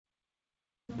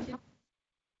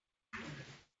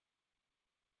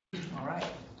All right.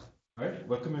 All right,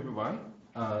 welcome everyone.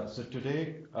 So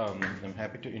today I'm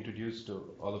happy to introduce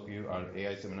to all of you our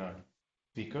AI seminar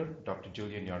speaker, Dr.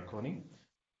 Julian Yarkony,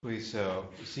 who is a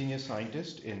senior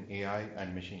scientist in AI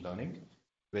and machine learning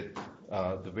with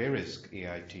the Verisk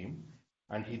AI team,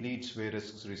 and he leads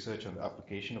Verisk's research on the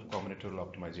application of combinatorial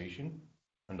optimization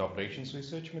and operations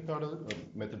research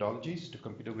methodologies to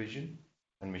computer vision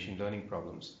and machine learning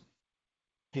problems.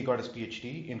 He got his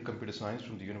PhD in computer science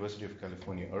from the University of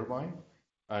California, Irvine,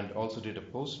 and also did a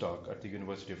postdoc at the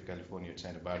University of California at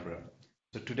Santa Barbara.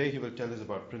 So today he will tell us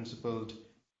about principled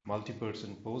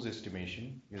multi-person pose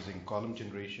estimation using column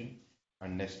generation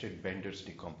and nested Bender's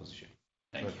decomposition.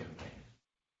 Thank you.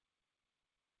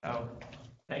 Oh,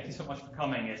 thank you so much for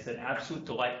coming. It's an absolute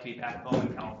delight to be back home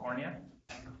in California.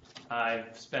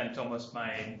 I've spent almost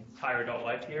my entire adult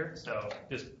life here, so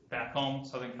just back home,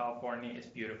 Southern California, it's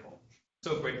beautiful.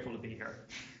 So grateful to be here.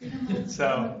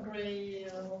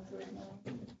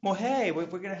 Well, hey, we're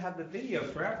going to have the video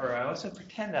forever. I also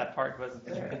pretend that part wasn't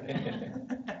there.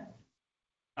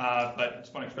 But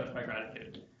just want to express my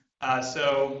gratitude.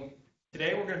 So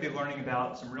today we're going to be learning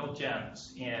about some real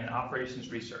gems in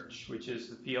operations research, which is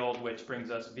the field which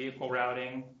brings us vehicle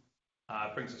routing,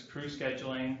 brings us crew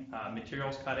scheduling,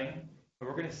 materials cutting. And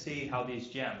we're going to see how these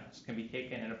gems can be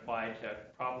taken and applied to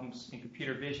problems in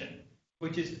computer vision,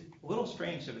 which is a little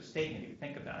strange of a statement if you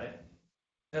think about it.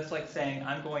 That's like saying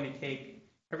I'm going to take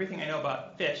everything I know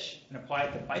about fish and apply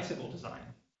it to bicycle design.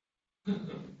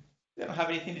 They don't have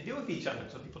anything to do with each other,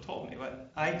 so people told me,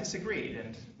 but I disagreed,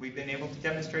 and we've been able to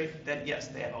demonstrate that, yes,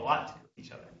 they have a lot to do with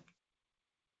each other.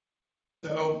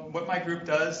 So what my group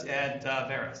does at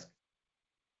Verisk.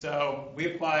 So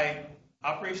we apply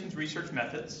operations research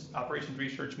methods, operations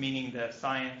research meaning the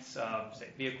science of, say,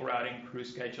 vehicle routing, crew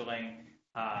scheduling,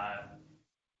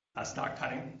 stock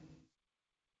cutting,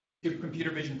 to computer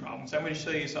vision problems. I'm going to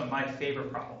show you some of my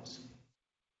favorite problems.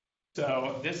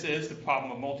 So this is the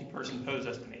problem of multi-person pose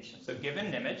estimation. So given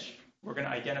an image, we're going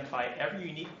to identify every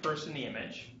unique person in the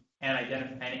image and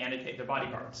annotate the body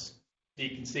parts. So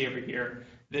you can see over here,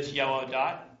 this yellow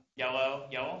dot,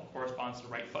 yellow, corresponds to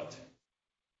the right foot.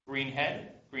 Green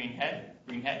head,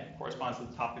 corresponds to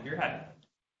the top of your head.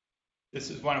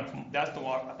 This is that's the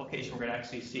application we're going to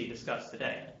actually see discussed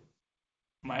today.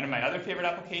 One of my other favorite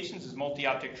applications is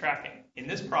multi-object tracking. In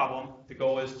this problem, the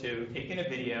goal is to take in a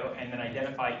video and then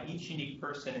identify each unique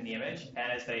person in the image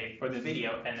for the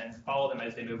video, and then follow them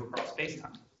as they move across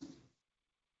space-time.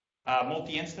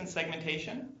 Multi-instance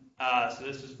segmentation. So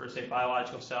this is for, say,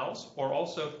 biological cells, or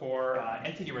also for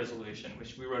entity resolution,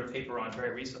 which we wrote a paper on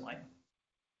very recently,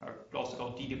 or also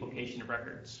called deduplication of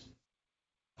records.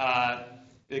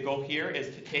 The goal here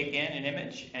is to take in an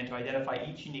image and to identify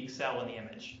each unique cell in the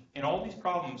image. In all these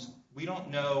problems, we don't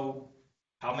know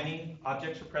how many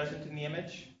objects are present in the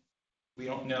image. We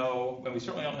don't know, and we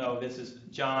certainly don't know if this is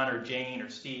John or Jane or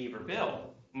Steve or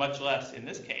Bill, much less in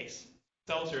this case.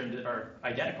 Cells are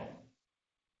identical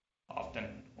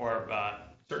often, or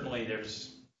certainly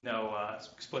there's no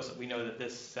explicit, we know that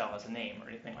this cell has a name or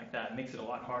anything like that. It makes it a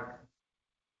lot harder.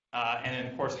 And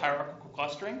then, of course, hierarchical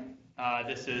clustering.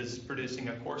 This is producing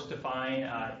a course-defined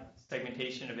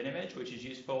segmentation of an image, which is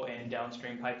useful in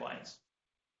downstream pipelines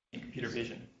in computer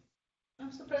vision.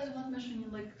 I'm surprised you're not mentioning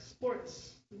like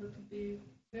sports. That would be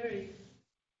very,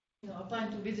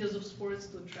 applying to videos of sports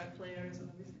to track players and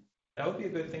everything. That would be a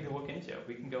good thing to look into.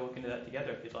 We can go look into that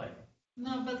together if you'd like.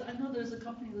 No, but I know there's a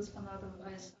company that's spun out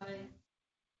of ISI.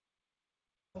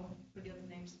 Oh, forget the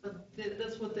names, but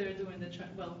that's what they're doing. They're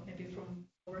trying, maybe from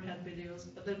overhead videos,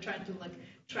 but they're trying to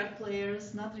track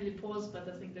players, not really pause, but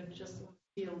I think they're just on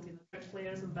the field, track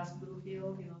players in basketball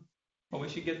field, Well, we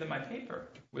should give them my paper,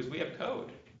 because we have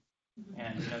code,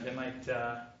 and they might.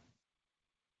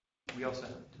 We also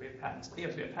do we have patents?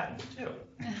 Yes, we have patents too.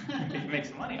 We can make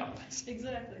some money off this.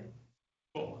 Exactly.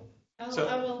 Cool. I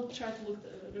will try to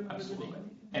remember absolutely.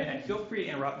 the name. And feel free to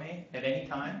interrupt me at any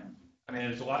time. I mean,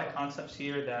 there's a lot of concepts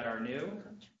here that are new,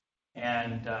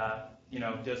 and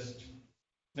just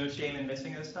no shame in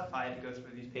missing this stuff. I had to go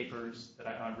through these papers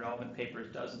on relevant papers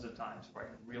dozens of times before I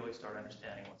could really start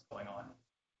understanding what's going on.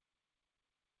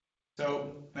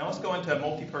 So now let's go into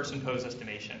multi-person pose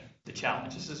estimation, the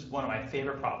challenge. This is one of my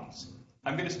favorite problems.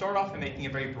 I'm going to start off by making a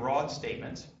very broad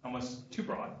statement, almost too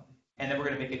broad, and then we're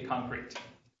going to make it concrete.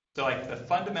 So like the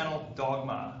fundamental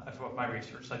dogma of my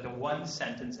research, like the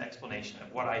one-sentence explanation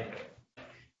of what I do.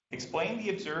 Explain the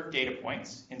observed data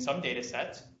points in some data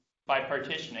sets by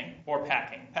partitioning or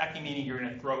packing. Packing meaning you're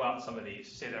going to throw out some of these,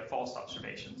 say they're false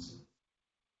observations,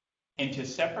 into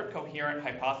separate coherent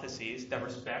hypotheses that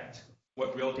respect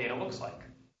what real data looks like.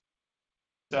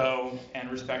 So,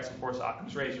 and respects, of course,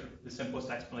 Occam's razor. The simplest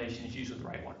explanation is usually the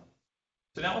right one.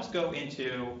 So now let's go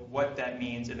into what that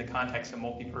means in the context of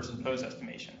multi-person pose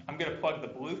estimation. I'm going to plug the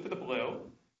blue for the blue,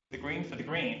 the green for the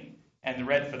green, and the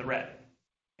red for the red.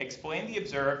 Explain the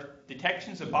observed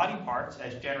detections of body parts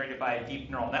as generated by a deep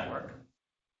neural network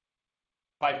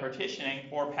by partitioning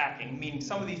or packing, meaning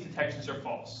some of these detections are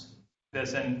false.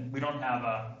 And we don't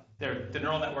have the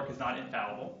neural network is not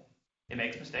infallible. It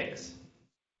makes mistakes.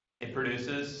 It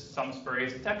produces some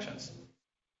spurious detections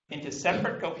into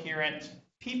separate coherent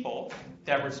people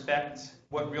that respect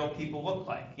what real people look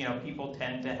like. You know, people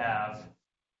tend to have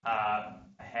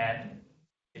a head.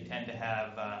 They tend to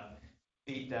have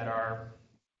feet that are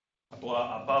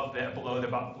below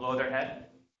their head.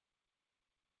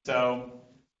 So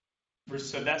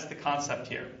that's the concept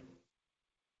here.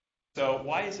 So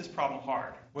why is this problem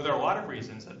hard? Well, there are a lot of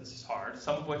reasons that this is hard,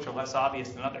 some of which are less obvious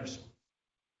than others.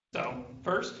 So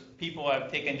first, people have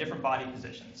taken different body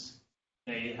positions.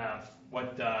 They have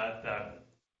what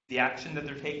the action that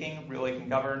they're taking really can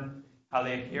govern how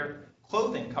they appear.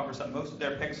 Clothing covers up most of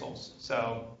their pixels.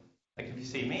 So, like if you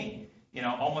see me, you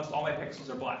know, almost all my pixels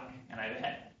are black, and I have a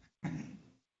head.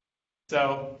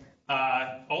 So,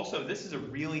 also, this is a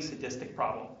really sadistic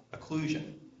problem,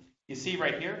 occlusion. You see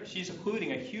right here, she's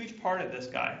occluding a huge part of this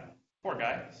guy. Poor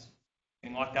guy,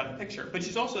 getting locked out of the picture. But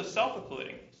she's also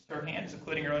self-occluding. Her hand is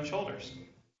occluding her own shoulders.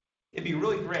 It'd be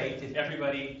really great if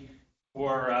everybody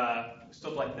were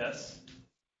stood like this.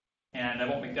 And I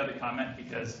won't make the other comment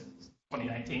because it's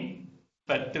 2019.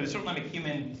 But it would certainly make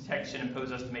human detection and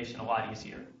pose estimation a lot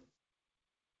easier.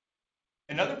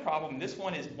 Another problem, this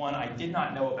one is one I did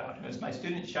not know about. It was my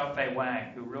student Xiaofei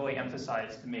Wang who really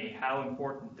emphasized to me how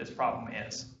important this problem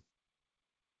is.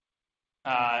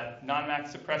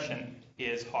 Non-max suppression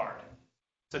is hard.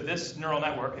 So this neural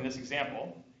network in this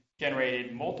example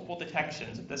generated multiple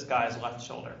detections of this guy's left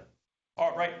shoulder.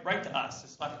 Or right to us,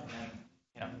 it's left to him,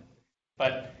 you know.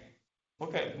 But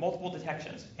look at multiple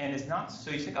detections, and it's not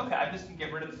so you think, okay, I'm just gonna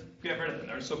get rid of them.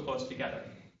 They're so close together.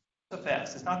 So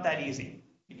fast. It's not that easy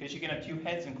because you can have two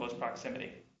heads in close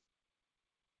proximity.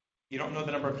 You don't know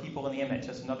the number of people in the image.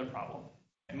 That's another problem.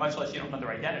 And much less you don't know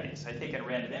their identities. I take a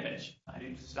random image.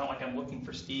 It's not like I'm looking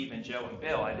for Steve and Joe and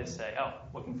Bill. I just say, oh,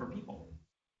 looking for people.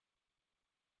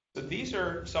 So these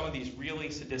are some of these really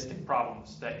sadistic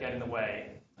problems that get in the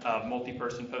way of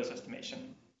multi-person pose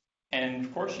estimation. And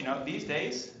of course, you know, these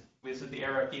days, this is the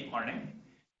era of deep learning.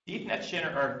 Deep nets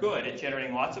are good at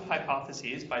generating lots of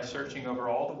hypotheses by searching over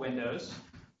all the windows,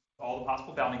 all the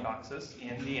possible bounding boxes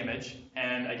in the image,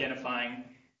 and identifying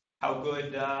how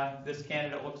good this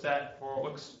candidate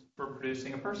looks for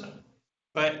producing a person.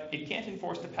 But it can't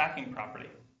enforce the packing property.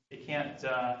 It can't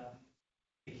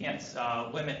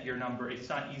limit your number. It's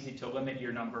not easy to limit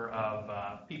your number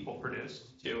of people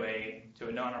produced to a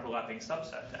non-overlapping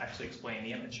subset to actually explain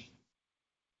the image.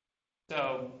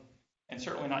 So, and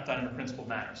certainly not done in a principled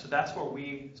manner. So that's where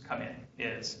we come in,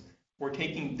 is we're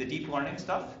taking the deep learning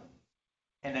stuff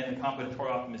and then the combinatorial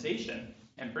optimization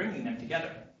and bringing them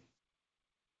together.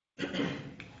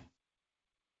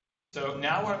 So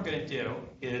now what I'm going to do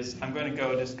is I'm going to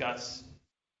go discuss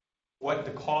what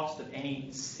the cost of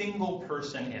any single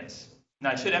person is.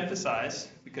 Now I should emphasize,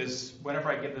 because whenever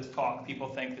I give this talk, people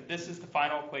think that this is the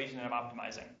final equation that I'm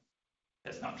optimizing.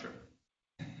 That's not true.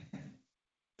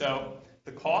 So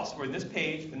the cost, we're in this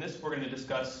page, we're going to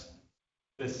discuss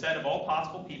the set of all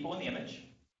possible people in the image,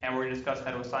 and we're going to discuss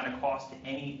how to assign a cost to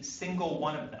any single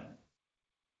one of them.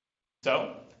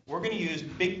 So we're going to use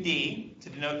big D to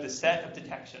denote the set of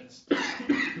detections.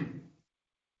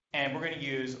 And we're going to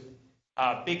use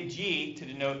big G to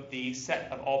denote the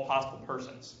set of all possible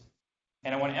persons.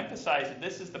 And I want to emphasize that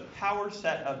this is the power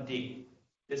set of D.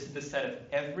 This is the set of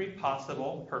every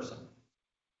possible person.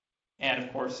 And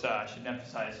of course, I should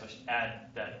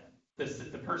add that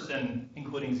the person,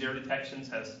 including zero detections,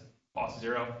 has cost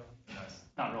 0. You know, it's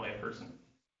not really a person.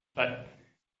 But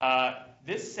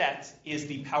this set is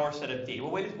the power set of D.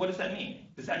 Well, wait, what does that mean?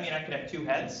 Does that mean I could have two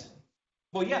heads?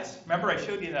 Well, yes. Remember I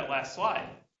showed you in that last slide,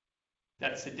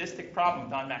 that sadistic problem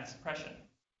of non-max suppression.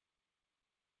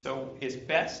 So it's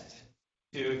best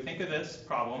to think of this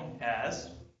problem as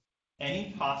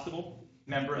any possible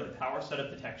member of the power set of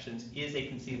detections is a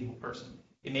conceivable person.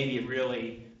 It may be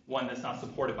really one that's not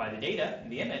supported by the data in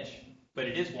the image, but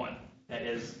it is one that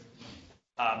is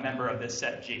a member of this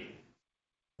set G.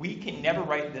 We can never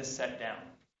write this set down.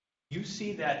 You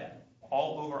see that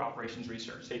all over operations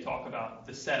research. They talk about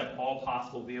the set of all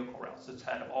possible vehicle routes, the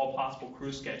set of all possible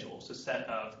cruise schedules, the set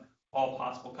of all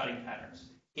possible cutting patterns.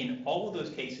 In all of those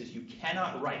cases, you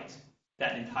cannot write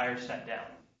that entire set down.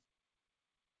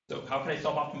 So how can I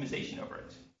solve optimization over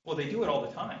it? Well, they do it all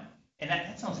the time. And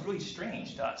that sounds really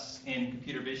strange to us in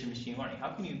computer vision machine learning. How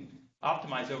can you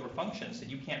optimize over functions that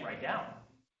you can't write down?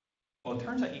 Well, it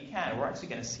turns out you can. We're actually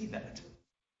going to see that.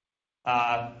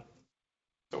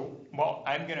 Well,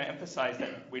 I'm going to emphasize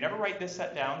that we never write this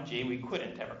set down, G. We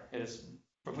couldn't ever.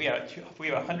 If we have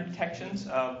 100 detections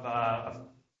of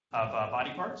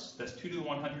body parts, that's 2 to the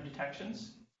 100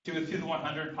 detections, 2 to the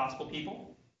 100 possible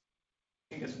people.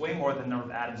 I think it's way more than the number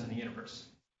of atoms in the universe.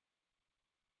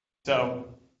 So,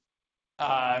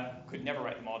 could never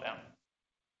write them all down.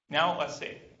 Now, let's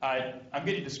see. I'm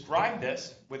going to describe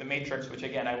this with a matrix, which,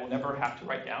 again, I will never have to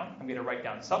write down. I'm going to write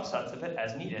down subsets of it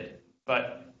as needed.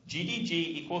 But GDG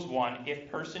equals 1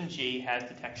 if person G has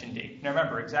detection D. Now,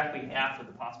 remember, exactly half of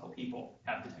the possible people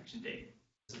have detection D.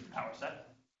 This is the power set.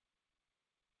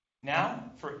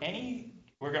 Now,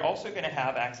 we're also going to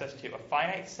have access to a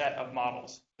finite set of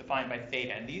models defined by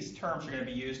theta. And these terms are going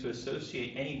to be used to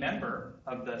associate any member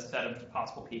of the set of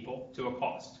possible people to a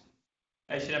cost.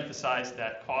 I should emphasize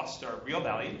that costs are real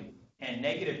value, and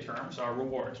negative terms are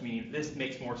rewards, meaning this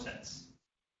makes more sense.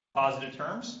 Positive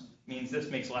terms means this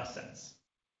makes less sense.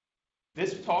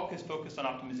 This talk is focused on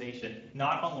optimization,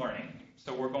 not on learning.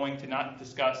 So we're going to not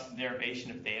discuss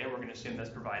derivation of theta. We're going to assume that's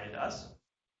provided to us.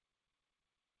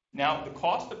 Now, the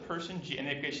cost of person G, and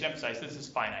I should emphasize this is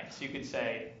finite. So you could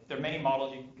say there are many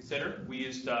models you can consider. We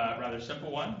used a rather simple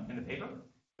one in the paper.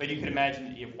 But you could imagine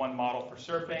that you have one model for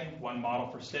surfing, one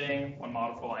model for sitting, one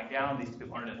model for lying down. These can be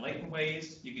learned in latent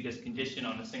ways. You could just condition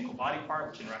on a single body part,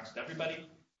 which interacts with everybody.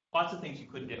 Lots of things you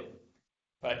could do.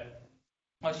 But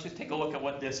let's just take a look at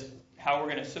how we're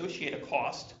going to associate a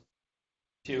cost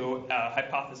to a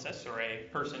hypothesis or a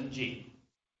person G.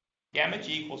 Gamma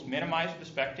G equals minimized with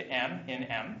respect to M in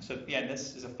M. So again,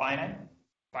 this is a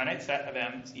finite set of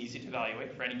M. It's easy to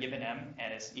evaluate for any given M,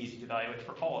 and it's easy to evaluate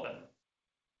for all of them.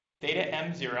 Theta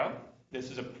M0,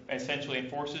 this is essentially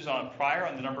enforces on prior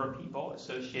on the number of people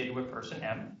associated with person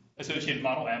M, associated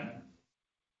model M.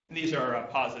 And these are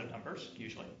positive numbers,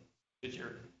 usually, because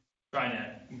you're trying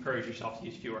to encourage yourself to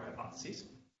use fewer hypotheses.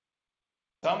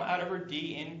 Sum out over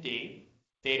D in D,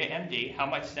 theta MD, how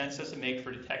much sense does it make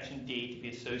for detection D to be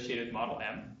associated with model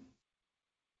M?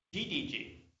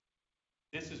 GDG,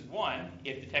 this is 1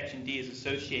 if detection D is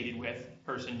associated with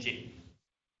person G.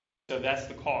 So that's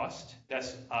the cost.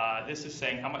 This is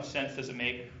saying how much sense does it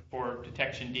make for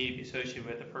detection D to be associated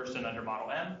with a person under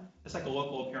model M. It's like a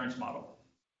local appearance model.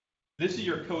 This is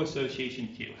your co-association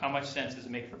Q. How much sense does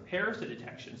it make for pairs of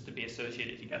detections to be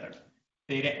associated together?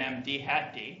 Theta M D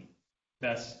hat D.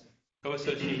 That's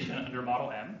co-association under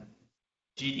model M.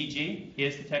 GDG,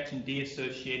 is detection D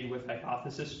associated with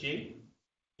hypothesis G?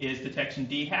 Is detection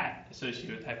D hat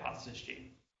associated with hypothesis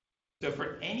G? So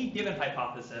for any given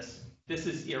hypothesis, this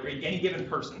is any given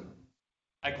person.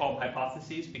 I call them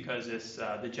hypotheses because it's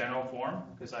the general form,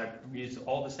 because I've used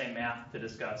all the same math to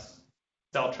discuss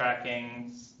cell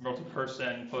tracking,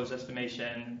 multi-person, closed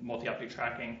estimation, multi-object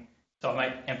tracking. So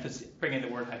I might bring in the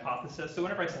word hypothesis. So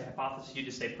whenever I say hypothesis, you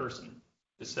just say person.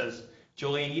 It says,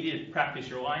 Julian, you need to practice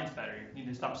your lines better. You need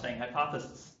to stop saying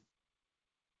hypothesis.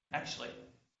 Actually,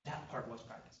 that part was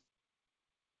practice.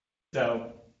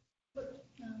 So,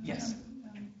 yes.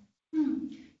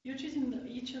 You're treating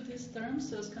each of these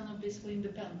terms as kind of basically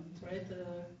independent, right?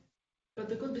 But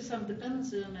there could be some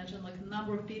dependency. Imagine like a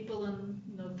number of people, and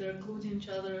they're including each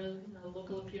other.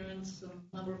 Local appearance,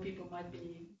 number of people might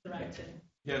be interacting.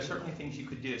 There are certainly things you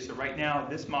could do. So right now,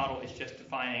 this model is just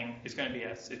defining. It's going to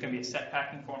be a set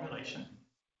packing formulation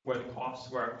where a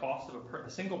cost of a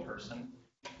single person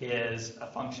is a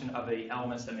function of the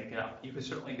elements that make it up. You could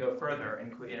certainly go further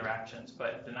and include interactions.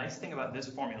 But the nice thing about this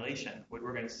formulation, what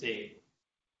we're going to see,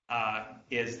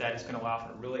 is that it's going to allow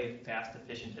for really fast,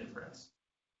 efficient inference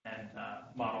and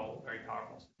model very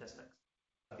powerful statistics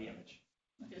of the image.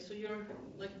 Okay, so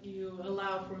you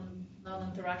allow for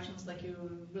non-interactions, like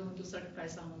you're willing to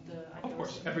sacrifice some of the accuracy. Of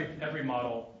course, every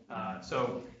model.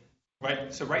 So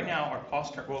right now our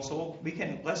cost term. Well, so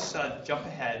let's jump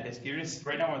ahead.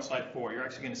 Right now we're on slide 4. You're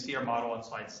actually going to see our model on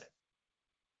slide 6.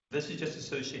 This is just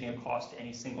associating a cost to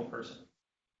any single person.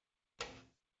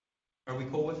 Are we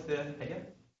cool with the idea?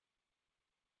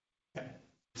 Okay.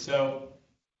 So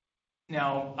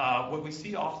now, what we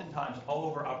see oftentimes all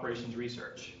over operations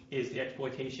research is the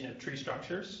exploitation of tree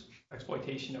structures,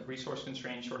 exploitation of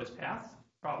resource-constrained shortest path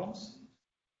problems.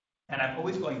 And I'm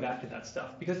always going back to that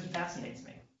stuff because it fascinates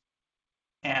me.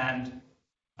 And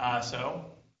so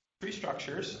tree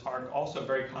structures are also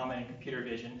very common in computer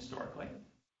vision historically.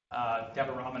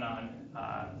 Deborah Ramanan,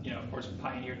 of course,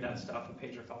 pioneered that stuff with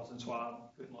Pedro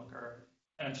Felsen-Schwab, Gutenlooker,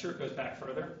 and I'm sure it goes back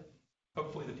further.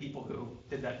 Hopefully the people who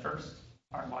did that first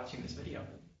aren't watching this video.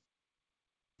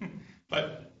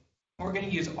 But we're going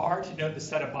to use R to denote the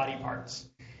set of body parts.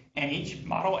 And each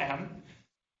model M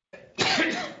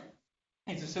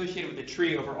is associated with a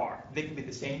tree over R. They could be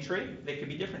the same tree. They could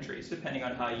be different trees, depending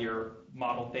on how your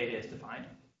model data is defined.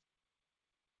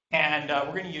 And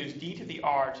we're going to use D to the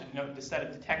R to denote the set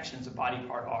of detections of body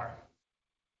part R.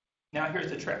 Now here's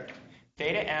the trick.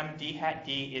 Theta M D hat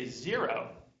D is 0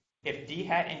 if D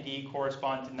hat and D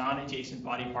correspond to non-adjacent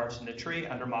body parts in the tree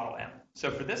under model M. So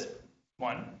for this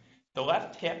one, the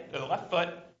left hip, the left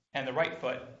foot, and the right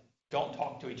foot don't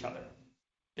talk to each other.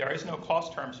 There is no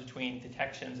cross terms between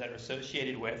detections that are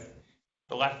associated with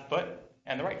the left foot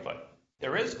and the right foot.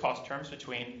 There is cross terms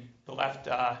between the left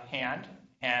hand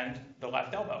and the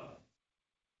left elbow.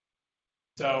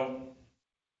 So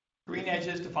green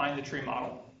edges define the tree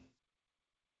model.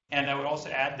 And I would also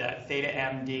add that theta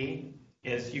MD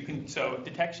is so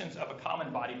detections of a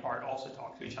common body part also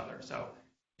talk to each other. So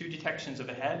two detections of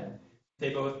a head,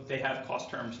 they have cross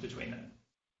terms between them.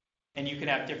 And you can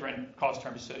have different cross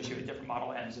terms associated with different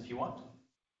model ends if you want,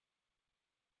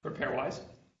 for pairwise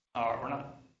or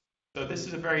not. So this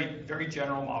is a very, very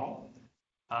general model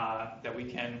that we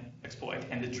can exploit,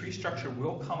 and the tree structure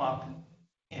will come up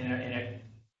in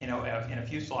a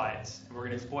few slides, and we're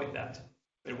going to exploit that.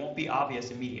 But it won't be obvious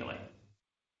immediately,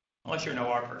 unless you're an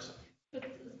OR person.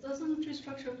 But doesn't the tree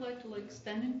structure apply to like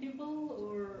standing people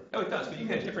or? Oh, it does. But you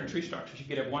can have different tree structures. You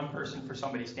could have one person for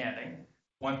somebody standing,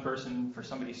 one person for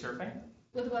somebody surfing.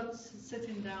 What about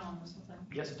sitting down or something?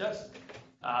 Yes, it does.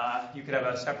 You could have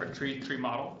a separate tree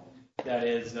model that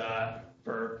is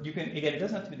it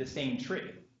doesn't have to be the same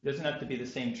tree. It doesn't have to be the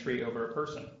same tree over a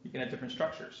person. You can have different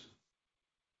structures.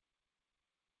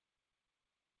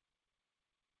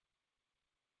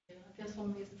 Yeah, I guess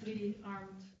only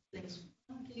 3-armed things.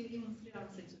 Even 3-armed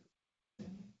things.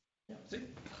 Yeah, see?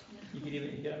 Yeah.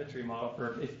 You can have a tree model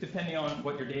depending on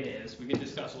what your data is. We can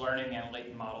discuss learning and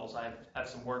latent models. I have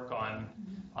some work on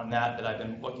that I've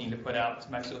been looking to put out.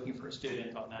 I'm actually looking for a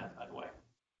student on that, by the way.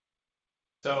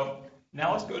 So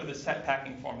now let's go to the set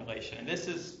packing formulation. And this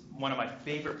is one of my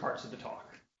favorite parts of the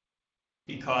talk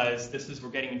because we're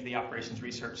getting into the operations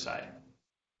research side.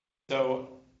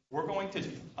 So we're going to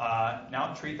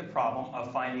now treat the problem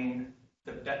of finding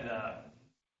the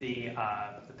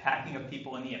packing of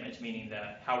people in the image, meaning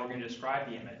how we're going to describe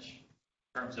the image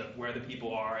in terms of where the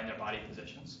people are in their body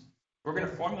positions. We're going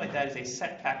to formulate that as a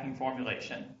set packing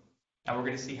formulation, and we're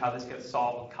going to see how this gets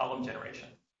solved with column generation.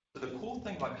 So the cool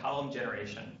thing about column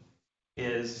generation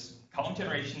is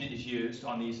used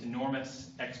on these enormous,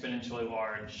 exponentially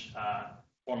large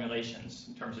formulations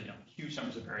in terms of huge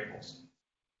numbers of variables.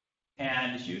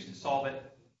 And it's used to solve it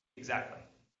exactly.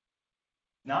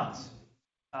 Not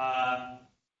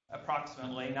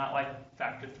approximately, not like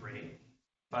factor 3,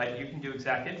 but you can do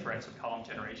exact inference with column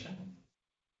generation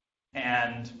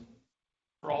and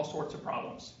for all sorts of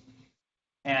problems.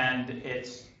 And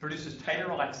it produces tighter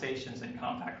relaxations and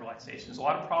compact relaxations. A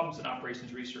lot of problems in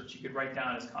operations research you could write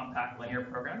down as compact linear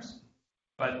programs,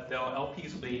 but the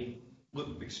LPs will be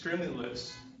extremely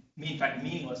loose, in fact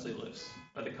meaninglessly loose,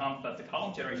 but the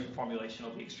column generation formulation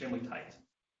will be extremely tight.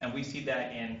 And we see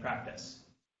that in practice,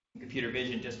 in computer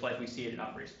vision, just like we see it in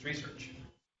operations research.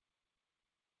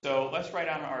 So let's write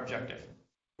down our objective.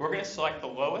 We're going to select the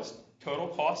lowest total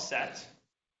cost set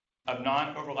of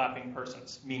non-overlapping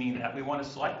persons, meaning that we want to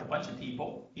select a bunch of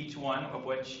people, each one of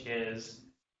which is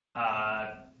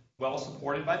well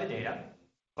supported by the data,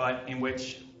 but in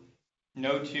which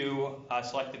no two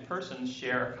selected persons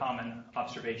share a common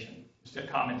observation, just a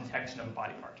common detection of a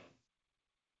body part.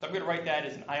 So I'm going to write that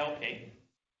as an ILP.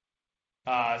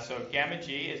 So gamma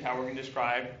G is how we're going to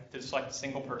describe to select a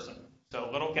single person.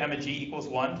 So little gamma G equals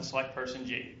 1 to select person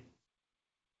G.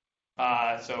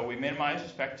 So we minimize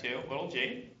respect to little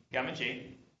g, gamma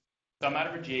G, sum out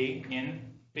over G in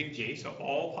big G, so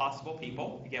all possible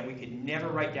people. Again, we could never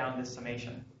write down this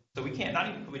summation. So we can't, not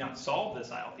even could we not solve this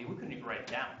ILP, we couldn't even write it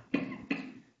down.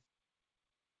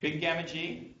 Big gamma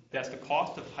G, that's the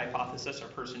cost of hypothesis or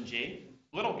person G,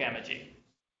 little gamma G.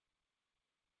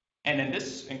 And then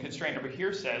this constraint over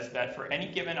here says that for any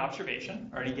given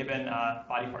observation or any given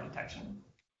body part detection,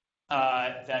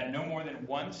 that no more than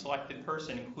one selected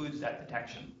person includes that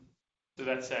detection. So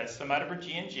that says sum out over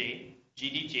G and G,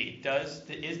 GDG,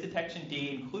 is detection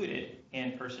D included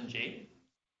in person G?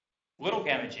 Little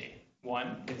gamma G,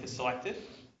 1 if it's selected,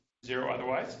 0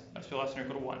 otherwise, must be less than or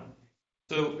equal to 1.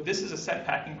 So this is a set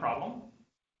packing problem.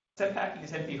 Set packing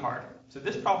is NP hard. So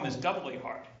this problem is doubly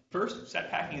hard. First, set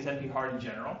packing is NP hard in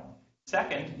general.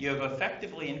 Second, you have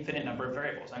effectively infinite number of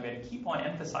variables. I'm going to keep on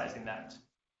emphasizing that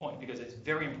point because it's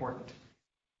very important.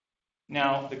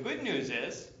 Now, the good news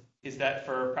is that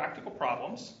for practical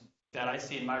problems, that I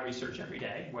see in my research every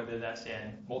day, whether that's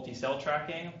in multi-cell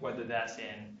tracking, whether that's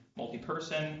in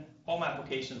multi-person, all my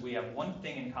applications, we have one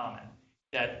thing in common,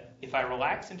 that if I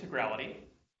relax integrality,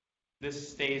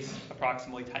 this stays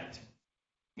approximately tight,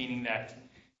 meaning that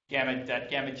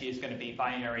gamma G is going to be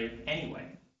binary anyway.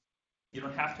 You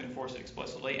don't have to enforce it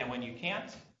explicitly, and when you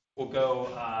can't, we'll go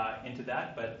into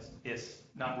that, but it's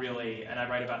not really, and I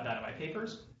write about that in my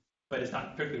papers, but it's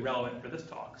not particularly relevant for this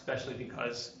talk, especially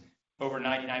because over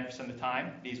 99% of the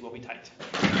time, these will be tight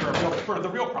for the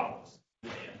real problems.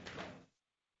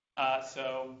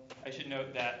 So I should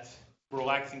note that we're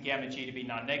relaxing gamma G to be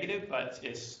non-negative, but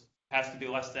it has to be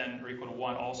less than or equal to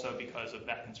 1 also because of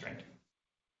that constraint.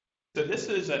 So this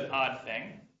is an odd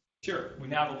thing. Sure, we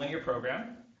now have a linear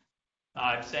program.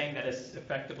 I'm saying that it's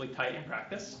effectively tight in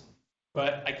practice,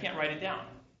 but I can't write it down.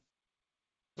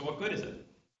 So what good is it?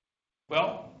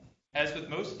 Well, as with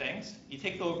most things, you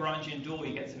take the Lagrangian dual,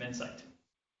 you get some insight.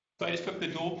 So I just took the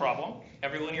dual problem.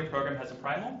 Every linear program has a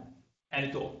primal and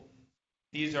a dual.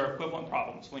 These are equivalent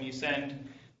problems. When you send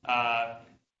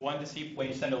when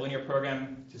you send a linear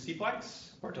program to Cplex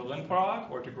or to linprog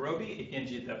or to Gurobi, it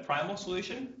gives you the primal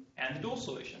solution and the dual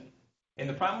solution. In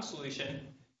the primal solution,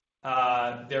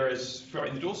 in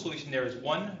the dual solution there is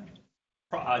one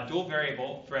dual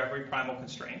variable for every primal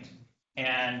constraint,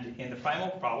 and in the primal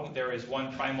problem there is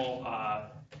one primal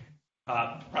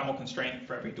constraint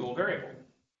for every dual variable.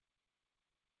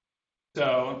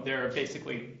 So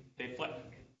they flip.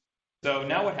 So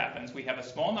now what happens? We have a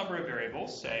small number of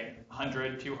variables, say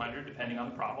 100, 200, depending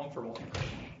on the problem for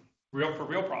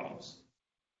real problems.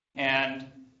 And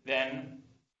then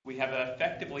we have an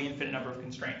effectively infinite number of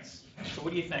constraints. So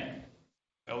what do you think?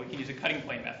 Well, we can use a cutting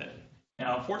plane method.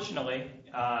 Now, unfortunately,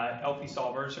 LP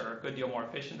solvers are a good deal more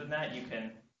efficient than that. You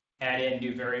can add in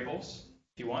new variables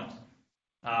if you want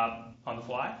on the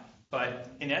fly.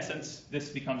 But in essence, this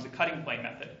becomes a cutting plane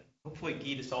method. Hopefully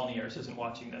Guy de Saulniers isn't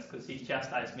watching this because he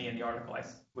chastised me in the article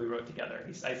we wrote together.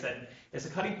 I said, it's a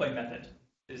cutting plane method.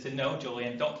 He said, no,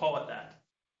 Julian, don't call it that.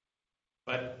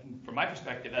 But from my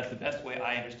perspective, that's the best way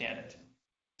I understand it.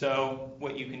 So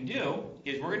what you can do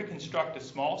is we're going to construct a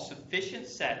small sufficient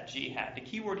set G hat. The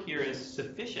keyword here is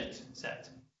sufficient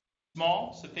set.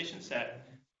 Small sufficient set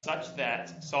such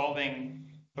that solving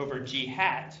over G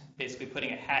hat, basically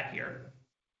putting a hat here,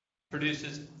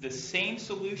 produces the same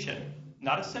solution.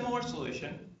 Not a similar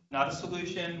solution, not a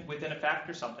solution within a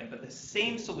factor or something, but the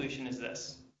same solution as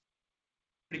this.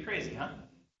 Pretty crazy, huh?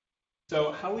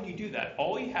 So how would you do that?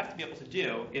 All you have to be able to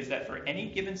do is that for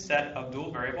any given set of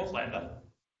dual variables lambda,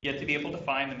 you have to be able to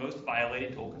find the most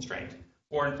violated dual constraint.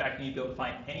 Or in fact, you need to be able to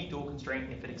find any dual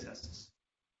constraint if it exists.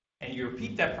 And you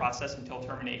repeat that process until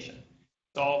termination.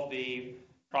 Solve the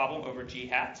problem over G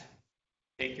hat,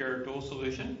 take your dual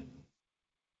solution,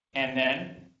 and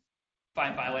then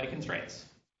find violated constraints.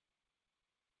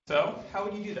 So how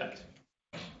would you do that?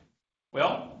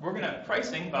 Well, we're going to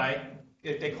pricing by,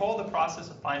 they call the process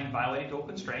of finding violated dual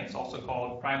constraints, also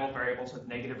called primal variables with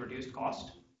negative reduced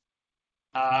cost,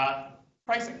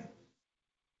 pricing.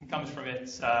 It comes from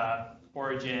its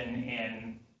origin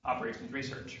in operations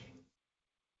research.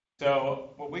 So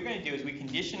what we're going to do is we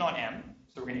condition on M.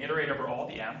 So we're going to iterate over all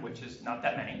the M, which is not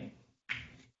that many.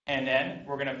 And then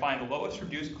we're going to find the lowest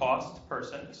reduced cost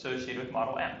person associated with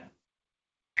model M.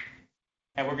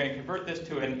 And we're going to convert this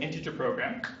to an integer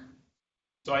program.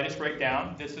 So I just write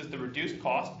down, this is the reduced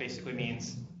cost, basically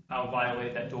means how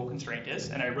violated that dual constraint is.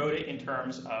 And I wrote it in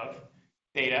terms of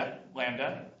theta,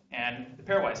 lambda, and the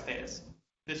pairwise thetas.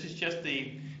 This is just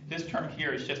this term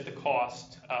here is just the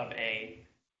cost of a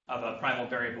primal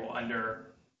variable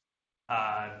under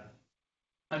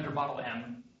model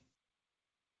M,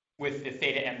 with the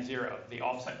theta M0, the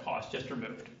offset cost, just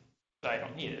removed. So I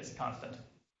don't need it as a constant.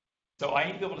 So I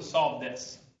need to be able to solve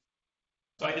this.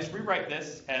 So I just rewrite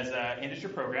this as an integer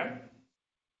program,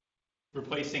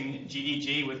 replacing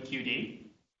GDG with QD,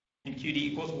 and QD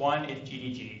equals 1 if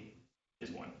GDG is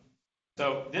 1.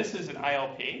 So this is an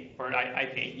ILP, or an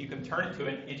IP. You can turn it to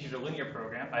an integer linear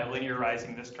program by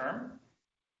linearizing this term.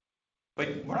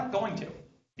 But we're not going to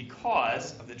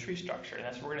because of the tree structure, and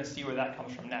that's where we're going to see where that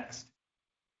comes from next.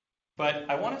 But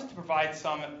I want us to provide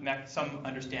some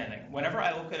understanding. Whenever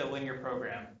I look at a linear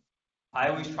program, I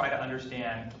always try to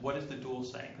understand what is the dual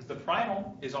saying, because the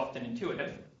primal is often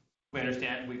intuitive. We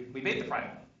understand, we made the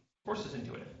primal. Of course it's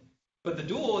intuitive. But the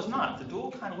dual is not. The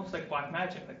dual kind of looks like black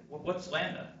magic. Like, what's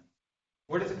lambda?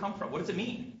 Where does it come from? What does it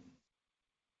mean?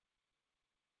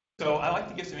 So I like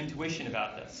to give some intuition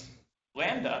about this.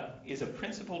 Lambda is a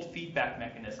principled feedback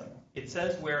mechanism. It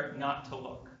says where not to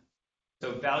look.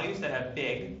 So values that have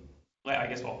big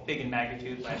in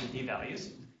magnitude, lambda d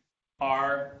values,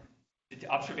 are the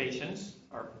observations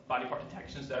or body part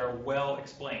detections that are well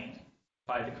explained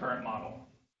by the current model.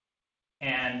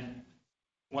 And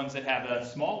ones that have a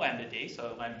small lambda d,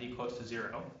 so lambda d close to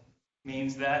 0,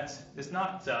 means that it's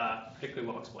not particularly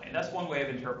well explained. That's one way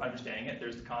of understanding it.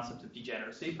 There's the concept of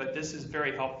degeneracy, but this is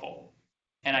very helpful.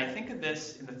 And I think of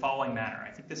this in the following manner.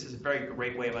 I think this is a very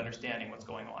great way of understanding what's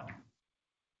going on.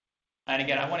 And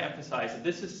again, I want to emphasize that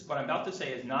this is what I'm about to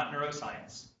say is not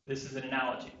neuroscience. This is an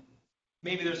analogy.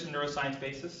 Maybe there's some neuroscience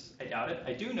basis. I doubt it.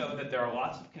 I do know that there are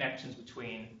lots of connections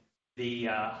between the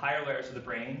higher layers of the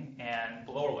brain and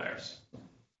the lower layers.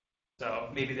 So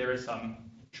maybe there is some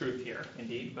truth here,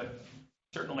 indeed, but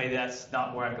certainly that's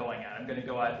not where I'm going at. I'm going to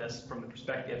go at this from the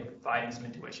perspective of providing some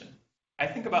intuition. I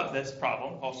think about this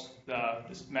problem,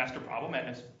 this master problem,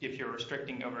 and if you're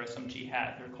restricting over some G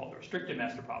hat, they're called the restricted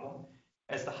master problem,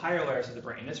 as the higher layers of the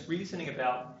brain. This reasoning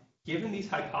about, given these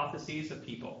hypotheses of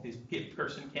people, these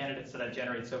person candidates that I've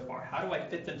generated so far, how do I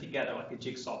fit them together like a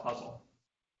jigsaw puzzle?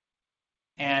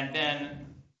 And then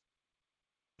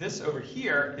this over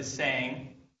here is saying,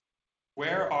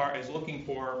 is looking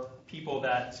for people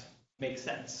that make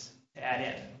sense to add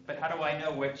in. But how do I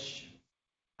know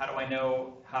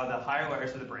how the higher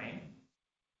layers of the brain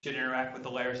should interact with the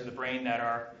layers of the brain that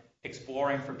are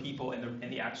exploring for people in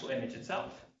the actual image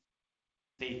itself?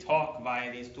 They talk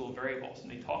via these dual variables,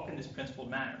 and they talk in this principled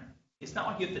manner. It's not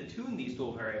like you have to tune these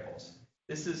dual variables.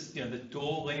 This is, the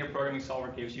dual linear programming solver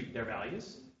gives you their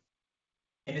values.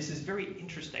 And this is very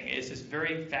interesting. It's this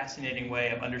very fascinating way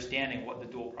of understanding what the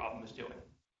dual problem is doing.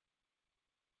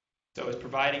 So it's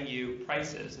providing you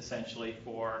prices, essentially,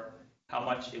 for how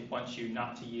much it wants you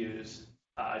not to use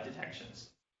detections,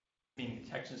 meaning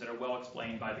detections that are well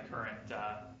explained by the current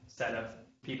set of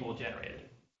people generated.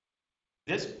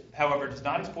 This, however, does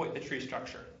not exploit the tree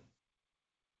structure.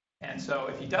 And so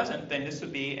if he doesn't, then this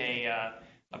would be a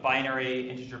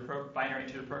binary integer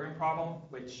programming problem,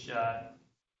 which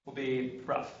will be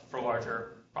rough for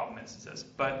larger problem instances.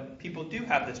 But people do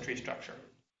have this tree structure.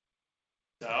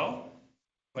 So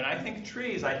when I think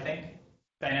trees, I think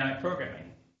dynamic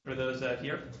programming. For those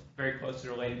here, very closely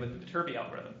related with the Viterbi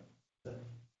algorithm. The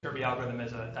Viterbi algorithm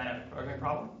is a dynamic programming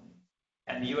problem.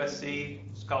 And the USC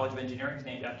College of Engineering is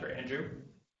named after Andrew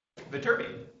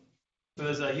Viterbi. So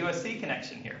there's a USC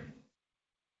connection here.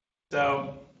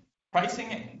 So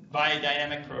pricing by a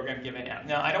dynamic program given M.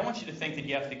 Now, I don't want you to think that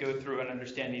you have to go through and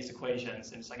understand these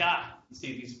equations. And it's like, you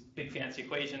see these big fancy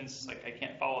equations, like I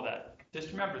can't follow that.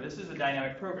 Just remember, this is a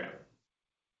dynamic program.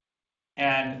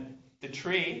 And the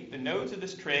tree, the nodes of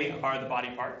this tree are the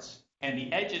body parts, and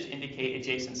the edges indicate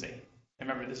adjacency.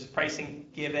 Remember, this is pricing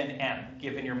given M,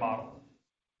 given your model.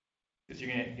 Because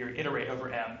you're iterate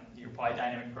over M, you apply a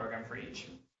dynamic program for each.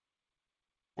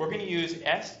 We're going to use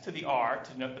S to the R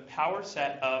to denote the power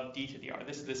set of D to the R.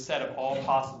 This is the set of all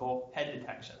possible head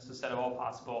detections, the set of all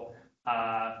possible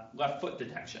left foot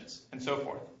detections, and so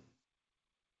forth.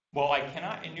 While I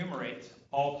cannot enumerate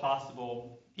all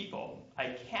possible people,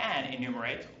 I can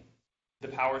enumerate the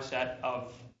power set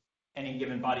of any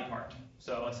given body part.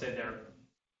 So let's say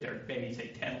there are maybe,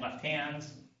 say, 10 left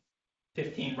hands,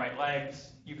 15 right legs.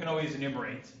 You can always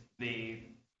enumerate the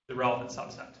relevant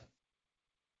subset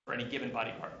for any given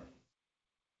body part.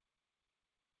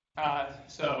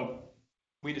 So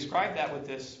we describe that with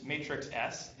this matrix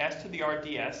S. S to the R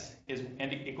ds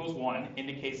equals 1,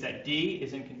 indicates that D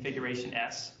is in configuration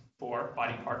S for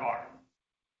body part R.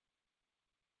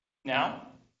 Now,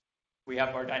 we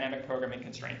have our dynamic programming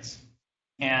constraints.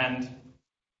 And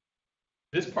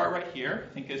this part right here,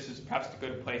 I think this is perhaps a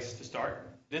good place to start.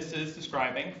 This is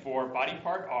describing for body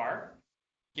part R,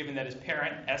 given that its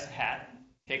parent S hat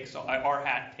R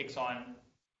hat takes on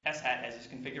S hat as its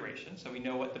configuration, so we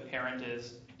know what the parent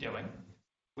is doing.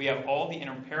 We have all the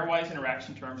pairwise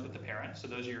interaction terms with the parent, so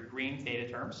those are your green theta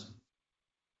terms,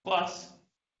 plus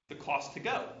the cost to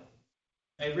go.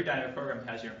 Every dynamic program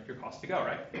has your cost to go,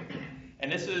 right?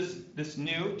 And this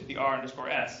new to the R underscore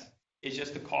S is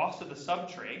just the cost of the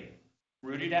subtree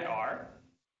rooted at R,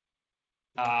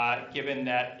 given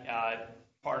that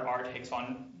part R takes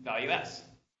on value S.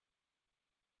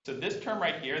 So this term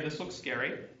right here, this looks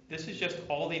scary. This is just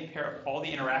all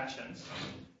the interactions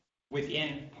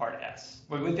within part S,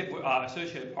 with the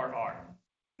associated part R.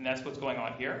 And that's what's going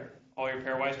on here, all your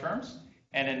pairwise terms.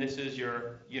 And then this is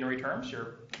your unary terms,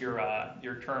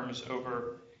 your terms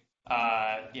over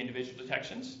the individual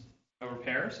detections over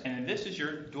pairs. And then this is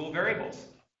your dual variables.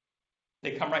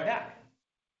 They come right back.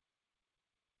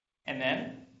 And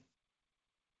then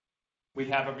we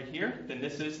have over here, then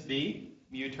this is the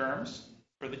mu terms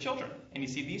for the children. And you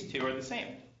see these two are the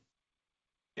same.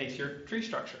 Makes your tree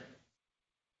structure.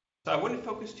 So I wouldn't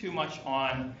focus too much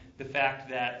on the fact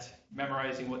that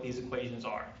memorizing what these equations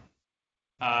are.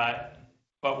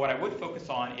 But what I would focus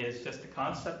on is just the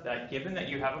concept that given that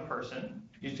you have a person,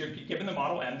 given the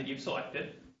model M that you've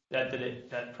selected,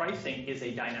 that pricing is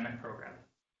a dynamic program.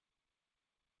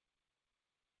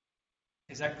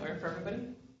 Is that clear for everybody?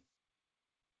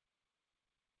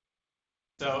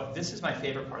 So this is my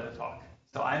favorite part of the talk.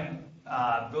 So I'm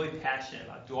really passionate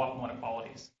about dual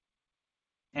inequalities.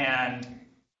 And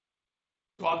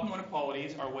dual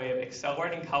inequalities are a way of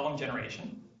accelerating column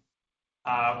generation.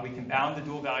 We can bound the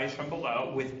dual values from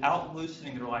below without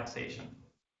loosening the relaxation.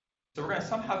 So we're going to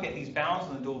somehow get these bounds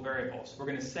on the dual variables. We're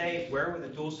going to say where the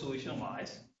dual solution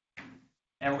lies,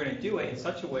 and we're going to do it in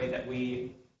such a way that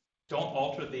we don't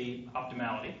alter the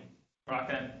optimality. We're not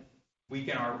going to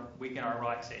weaken our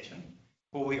relaxation,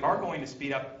 but we are going to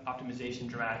speed up optimization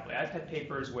dramatically. I've had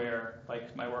papers where,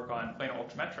 like my work on planar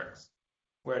ultrametrics,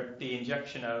 where the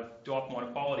injection of dual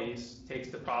inequalities takes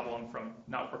the problem from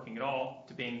not working at all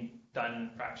to being done in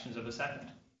fractions of a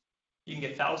second. You can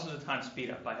get thousands of times speed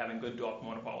up by having good dual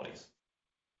inequalities.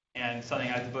 And something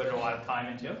I've devoted a lot of time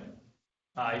into.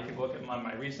 You can look at one of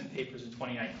my recent papers in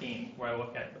 2019, where I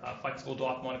look at flexible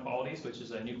dual inequalities, which is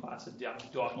a new class of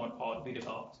dual inequality we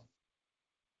developed.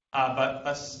 But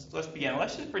let's begin.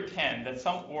 Let's just pretend that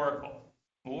some oracle,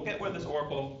 we'll get where this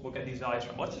oracle will get these values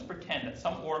from. Let's just pretend that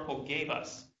some oracle gave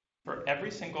us, for every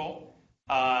single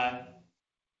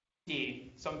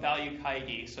d, some value chi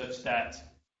d, such that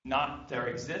there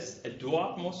exists a dual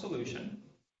optimal solution,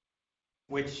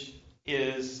 which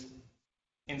is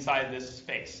inside this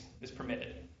space, is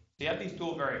permitted. So you have these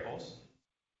dual variables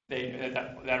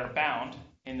that are bound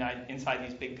inside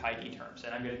these big chi d terms.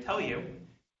 And I'm going to tell you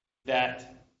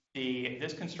that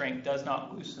this constraint does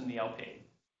not loosen the LP,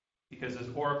 because this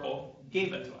oracle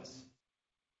gave it to us.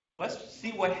 Let's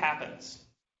see what happens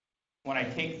when I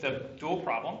take the dual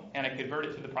problem and I convert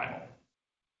it to the primal.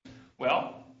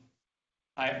 Well,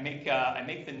 I make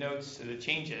the notes, the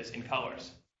changes in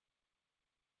colors.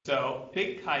 So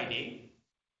big chi d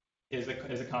is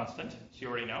a constant, as you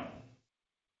already know.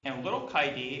 And little chi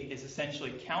d is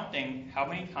essentially counting how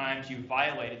many times you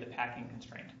violated the packing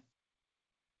constraint.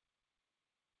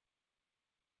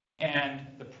 And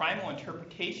the primal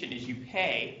interpretation is you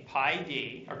pay pi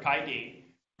d, or chi d,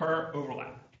 per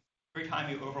overlap. Every time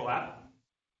you overlap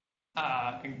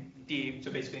d,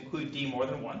 so basically include d more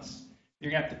than once,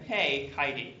 you're going to have to pay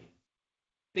chi d,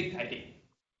 big chi d.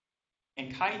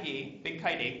 And chi d, big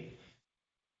chi d,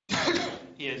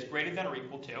 is greater than or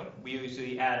equal to, we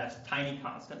usually add a tiny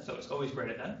constant, so it's always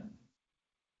greater than,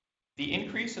 the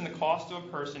increase in the cost of a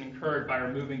person incurred by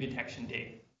removing detection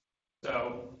d.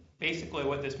 So basically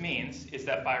what this means is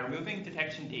that by removing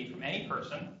detection d from any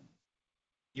person,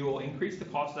 you will increase the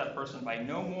cost of that person by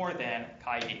no more than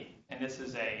chi d. And this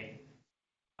is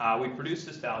we produce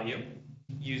this value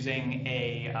using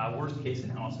a worst case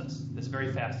analysis that's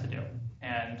very fast to do.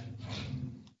 And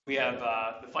we have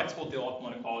the flexible dual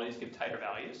inequalities give tighter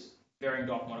values. Varying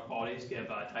dual inequalities give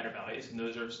tighter values, and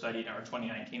those are studied in our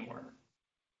 2019 work.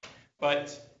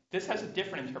 But this has a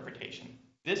different interpretation.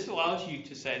 This allows you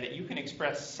to say that you can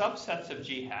express subsets of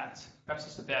g hats, perhaps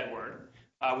it's a bad word,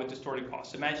 with distorted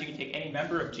costs. So imagine you can take any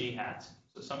member of g hats,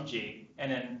 so some g,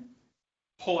 and then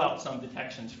pull out some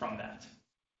detections from that.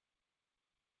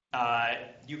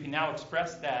 You can now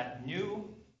express that new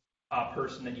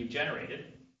person that you've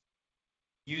generated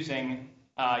using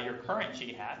your current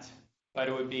g hat, but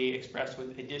it would be expressed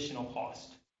with additional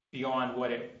cost beyond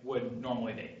what it would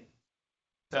normally be.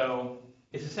 So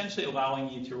it's essentially allowing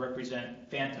you to represent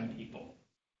phantom people.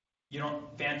 You don't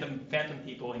phantom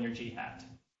people in your g hat,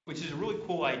 which is a really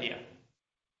cool idea.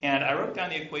 And I wrote down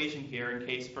the equation here in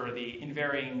case for the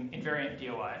invariant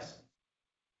DOIs.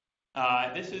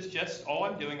 This is just, all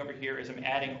I'm doing over here is I'm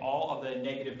adding all of the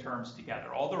negative terms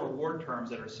together, all the reward terms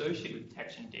that are associated with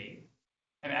detection D.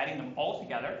 I'm adding them all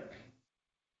together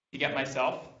to get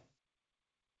myself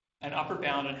an upper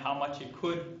bound on how much it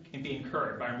can be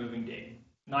incurred by removing D.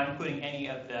 Not including any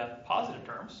of the positive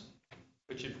terms,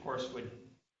 which of course would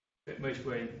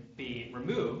be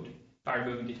removed by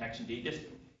removing detection D, just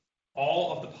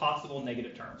all of the possible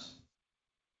negative terms.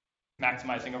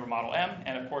 Maximizing over model M,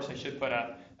 and of course I should put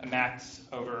a max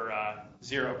over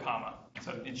 0, comma,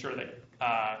 so ensure that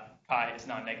chi is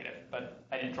non-negative, but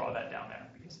I didn't draw that down there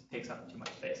because it takes up too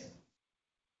much space.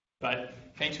 But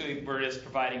essentially we're just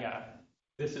providing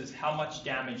this is how much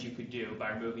damage you could do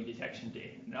by removing detection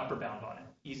D, an upper bound on it.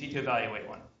 Easy to evaluate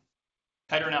one.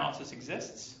 Tighter analysis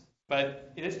exists,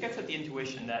 but this gets at the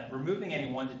intuition that removing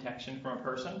any one detection from a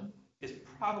person is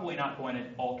probably not going to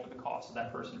alter the cost of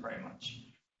that person very much.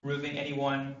 Removing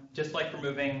anyone, just like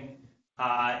removing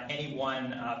any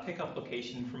one pickup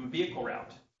location from a vehicle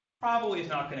route probably is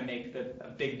not going to make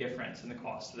a big difference in the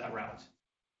cost of that route.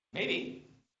 Maybe,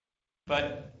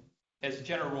 but as a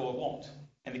general rule, it won't.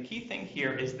 And the key thing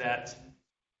here is that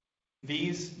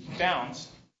these bounds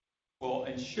will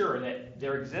ensure that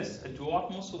there exists a dual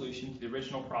optimal solution to the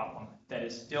original problem that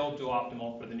is still dual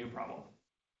optimal for the new problem.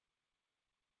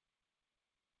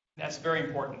 That's very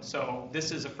important. So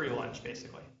this is a free lunch,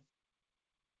 basically.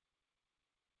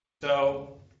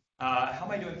 So how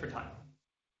am I doing for time?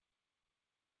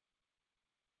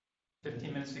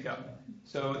 15 minutes to go.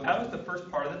 So that was the first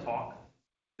part of the talk.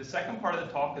 The second part of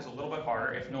the talk is a little bit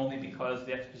harder, if only because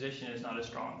the exposition is not as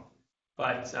strong.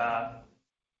 But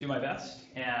do my best,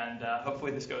 and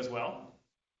hopefully this goes well.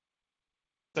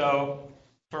 So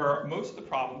for most of the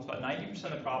problems, about 90%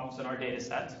 of the problems in our data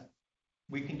set,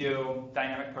 we can do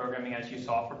dynamic programming, as you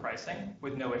saw, for pricing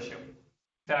with no issue.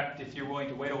 In fact, if you're willing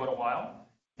to wait a little while,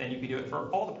 then you can do it for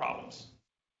all the problems.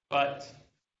 But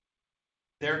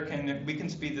we can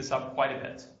speed this up quite a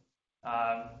bit.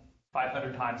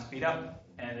 500 times speed up,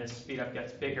 and this speed up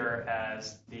gets bigger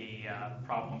as the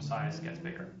problem size gets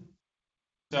bigger.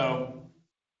 So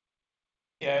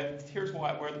yeah, here's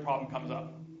where the problem comes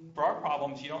up. For our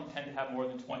problems, you don't tend to have more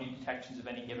than 20 detections of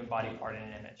any given body part in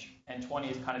an image. And 20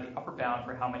 is kind of the upper bound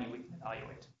for how many we can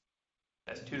evaluate.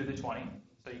 That's 2 to the 20.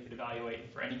 So you could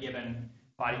evaluate for any given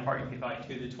body part, you can evaluate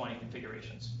 2 to the 20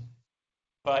 configurations.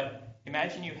 But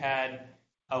imagine you had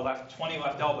 20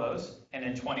 left elbows and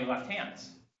then 20 left hands.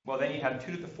 Well, then you have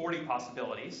 2 to the 40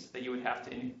 possibilities that you would have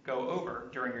to go over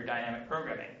during your dynamic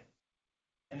programming.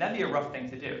 And that'd be a rough thing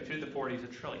to do. 2 to the 40 is a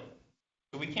trillion.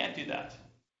 So we can't do that.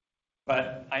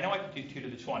 But I know I can do 2 to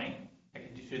the 20. I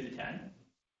can do 2 to the 10.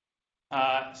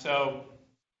 So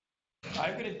what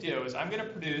I'm going to do is I'm going to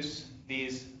produce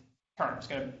these terms.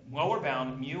 Going to lower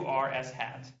bound mu r s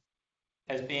hat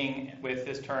as being, with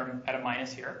this term at a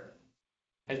minus here,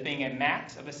 as being a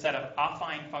max of a set of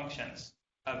affine functions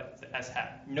of s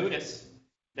hat. Notice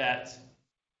that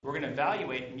we're going to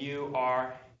evaluate mu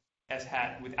r s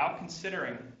hat without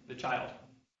considering the children.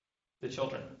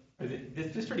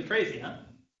 This is pretty crazy, huh?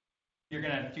 You're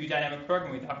going to do dynamic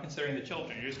programming without considering the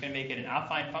children. You're just going to make it an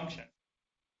affine function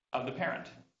of the parent.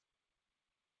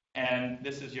 And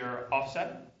this is your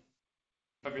offset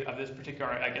of this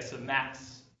particular, I guess,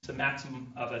 it's a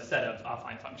maximum of a set of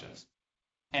affine functions.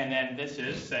 And then this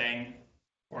is saying,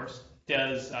 of course,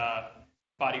 does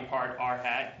body part R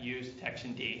hat use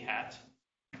detection D hat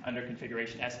under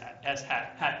configuration S hat? S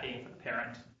hat being for the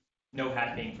parent, no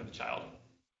hat being for the child.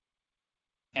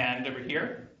 And over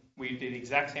here, we do the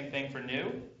exact same thing for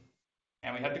new,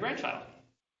 and we have the grandchild.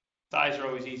 Size are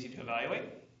always easy to evaluate.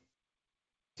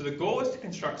 So the goal is to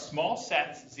construct small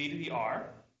sets z to the r,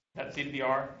 that z to the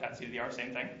r, that z to the r,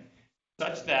 same thing,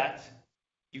 such that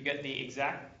you get the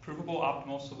exact provable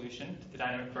optimal solution to the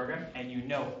dynamic program, and you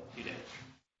know you did.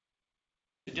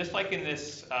 So just like in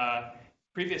this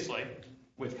previously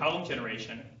with column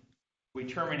generation, we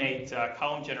terminate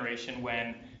column generation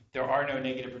when there are no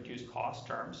negative reduced cost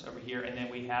terms over here, and then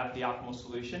we have the optimal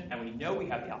solution, and we know we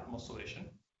have the optimal solution.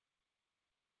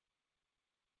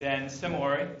 Then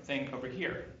similar thing over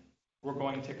here. We're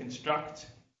going to construct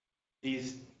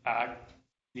these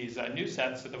new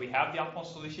sets so that we have the optimal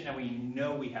solution, and we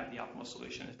know we have the optimal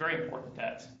solution. It's very important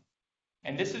that.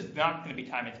 And this is not going to be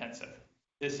time intensive.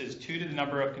 This is 2 to the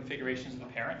number of configurations of the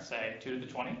parent, say 2 to the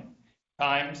 20,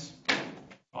 times,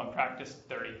 on practice,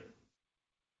 30.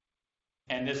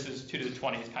 And this is 2 to the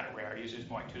 20 is kind of rare. Usually it's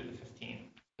more like 2 to the 15.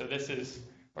 So this is,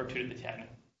 or 2 to the 10.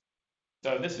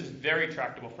 So this is very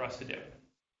tractable for us to do.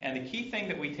 And the key thing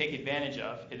that we take advantage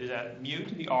of is that mu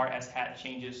to the r s hat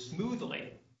changes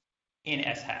smoothly in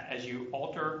s hat as you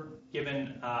alter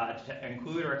given,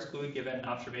 include or exclude given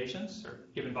observations or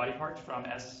given body parts from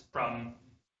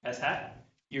s hat.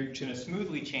 You're going to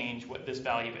smoothly change what this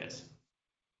value is.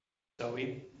 So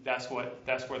that's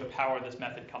where the power of this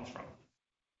method comes from.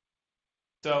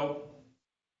 So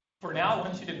for now, I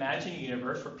want you to imagine a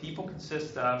universe where people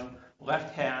consist of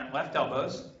left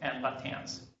elbows and left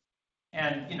hands.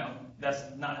 And, that's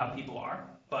not how people are,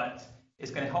 but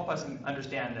it's going to help us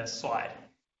understand this slide.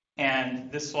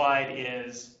 And this slide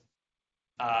is,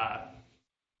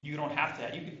 you don't have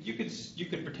to, you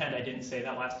could pretend I didn't say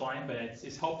that last line, but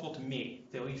it's helpful to me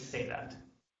to at least say that.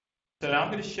 So now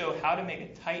I'm going to show how to make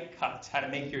a tight cut, how to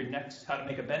make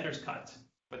a Bender's cut,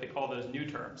 what they call those new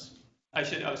terms. I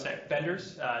would say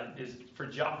Bender's is for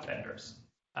Jock Bender's,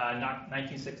 not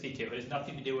 1962. It has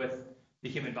nothing to do with the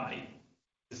human body.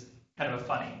 It's kind of a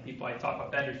funny. I talk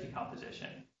about Bender's decomposition.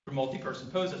 For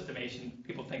multi-person pose estimation,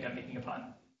 people think I'm making a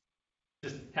pun.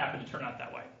 Just happened to turn out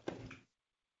that way.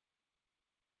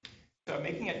 So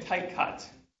making a tight cut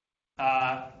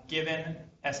given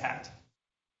S hat.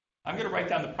 I'm going to write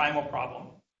down the primal problem,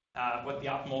 what the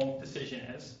optimal decision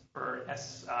is for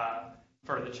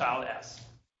for the child S.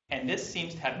 And this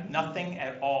seems to have nothing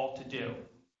at all to do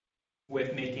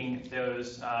with making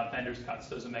those Bender's cuts,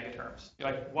 those omega terms.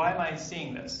 You're like, why am I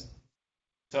seeing this?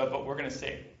 But we're going to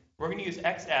see. We're going to use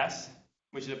XS,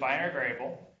 which is a binary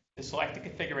variable, to select the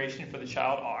configuration for the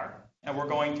child R, and we're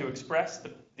going to express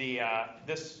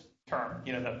this term,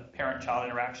 the parent-child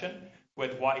interaction,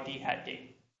 with YD hat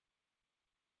D.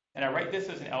 And I write this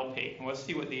as an LP, and let's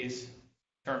see what these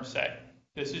terms say.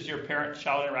 This is your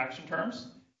parent-child interaction terms.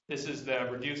 This is the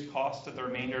reduced cost of the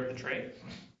remainder of the tree.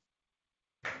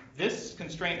 This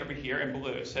constraint over here in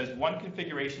blue says one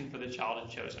configuration for the child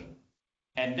is chosen.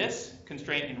 And this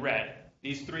constraint in red,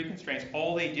 these three constraints,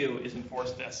 all they do is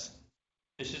enforce this.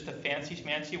 It's just a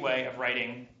fancy-schmancy way of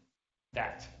writing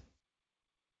that.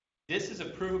 This is a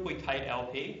provably tight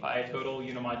LP by a total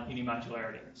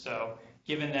unimodularity. So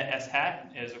given that S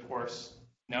hat is, of course,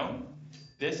 known,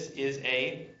 this is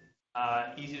a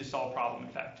easy-to-solve problem, in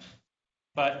fact.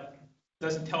 But it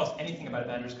doesn't tell us anything about a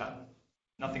Bender's cut.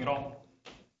 Nothing at all.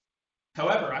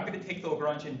 However, I'm going to take the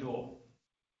Lagrangian dual,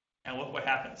 and look what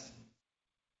happens.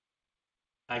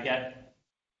 I get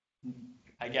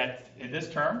in this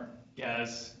term,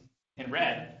 as in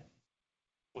red,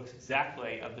 looks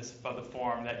exactly of the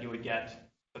form that you would get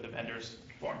for the Bender's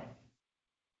form.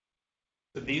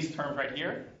 So these terms right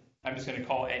here, I'm just going to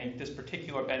call this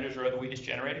particular Bender's row that we just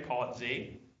generated, call it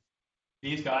Z.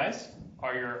 These guys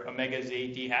are your omega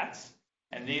Z D hats,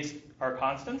 and these are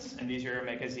constants, and these are your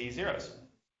omega Z zeros.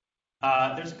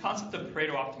 There's a concept of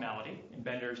Pareto optimality in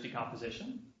Bender's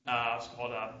decomposition. It's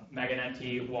called a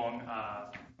Magnanti-Wong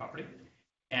property.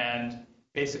 And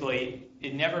basically,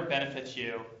 it never benefits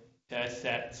you to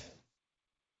set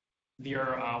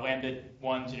your lambda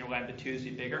 1s and your lambda 2s to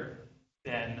be bigger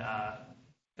than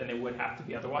they would have to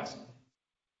be otherwise.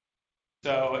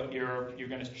 So you're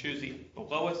going to choose the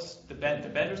lowest, the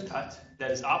Bender's cut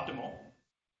that is optimal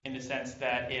in the sense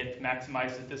that it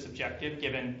maximizes this objective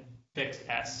given fixed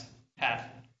S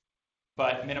hat,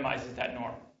 but minimizes that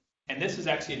norm. And this is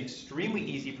actually an extremely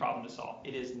easy problem to solve.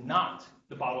 It is not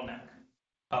the bottleneck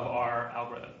of our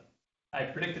algorithm. I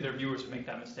predicted their viewers would make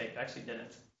that mistake. It actually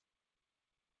didn't.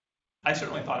 I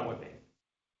certainly thought it would be.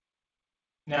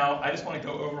 Now, I just want to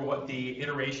go over what the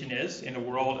iteration is in a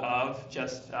world of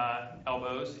just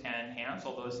elbows and hands,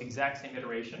 although it's the exact same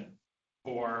iteration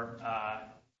for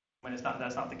when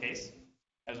that's not the case,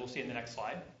 as we'll see in the next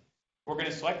slide. We're going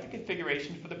to select the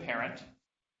configuration for the parent,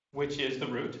 which is the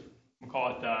root. We'll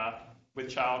call it with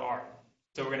child R.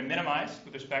 So we're going to minimize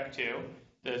with respect to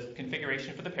the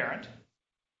configuration for the parent,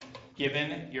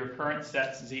 given your current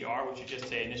sets ZR, which you just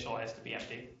say initialize to be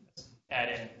empty. Let's add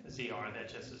in ZR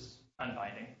that just is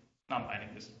unbinding, non-binding.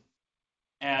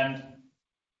 And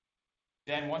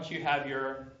then once you have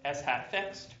your S hat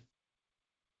fixed,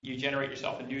 you generate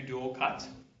yourself a new dual cut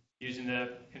using the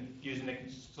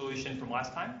solution from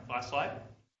last slide.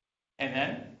 And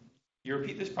then you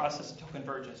repeat this process until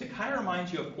convergence. It kind of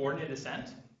reminds you of coordinate descent,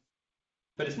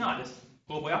 but it's not. It's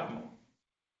globally optimal.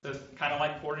 So it's kind of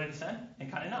like coordinate descent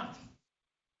and kind of not.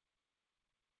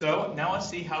 So now let's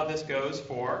see how this goes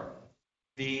for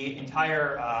the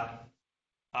entire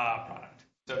product.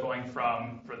 So going for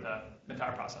the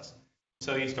entire process.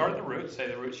 So you start at the root, say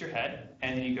the root's your head,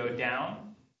 and then you go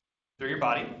down through your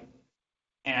body.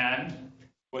 And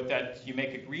with that, you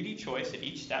make a greedy choice at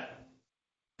each step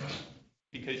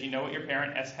because you know what your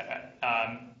parent S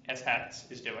hat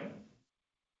is doing.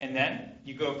 And then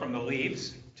you go from the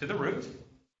leaves to the root,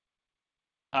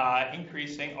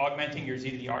 augmenting your Z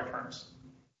to the R terms,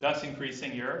 thus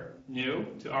increasing your nu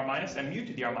to R minus and mu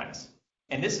to the R minus.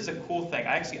 And this is a cool thing.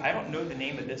 I don't know the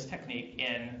name of this technique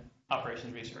in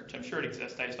operations research. I'm sure it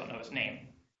exists. I just don't know its name.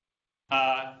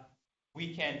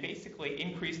 We can basically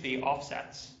increase the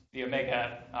offsets, the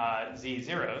omega Z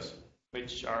zeros,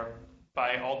 which are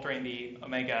by altering the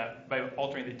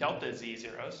delta Z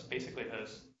zeros. Basically,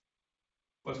 those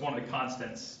was one of the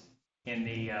constants in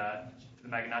the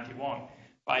Magnanti-Wong,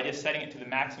 by just setting it to the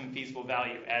maximum feasible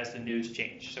value as the nus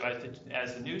change. So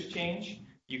as the nus change,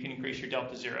 you can increase your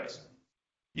delta zeros.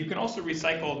 You can also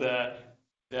recycle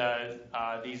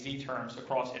these Z terms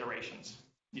across iterations.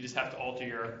 You just have to alter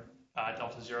your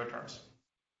delta zero terms.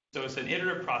 So it's an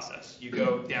iterative process. You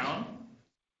go down,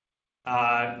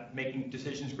 making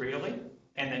decisions greedily,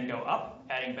 and then go up,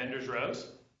 adding Bender's rows.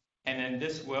 And then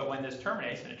when this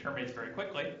terminates, and it terminates very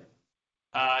quickly,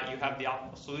 you have the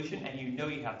optimal solution, and you know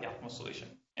you have the optimal solution.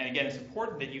 And again, it's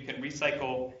important that you can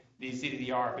recycle the Z to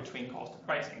the R between calls to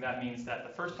pricing. That means that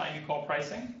the first time you call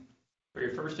pricing, For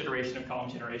your first iteration of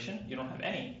column generation, you don't have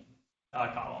any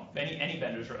column, any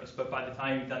vendors rows. But by the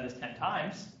time you've done this 10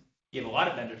 times, you have a lot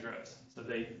of vendors rows. So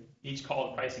each call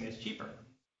to pricing is cheaper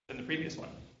than the previous one,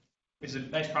 which is a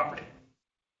nice property.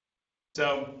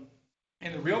 So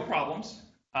in the real problems,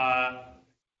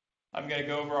 I'm going to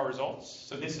go over our results.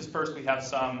 So this is first, we have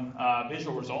some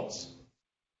visual results.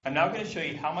 I'm now going to show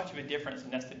you how much of a difference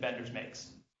nested vendors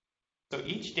makes. So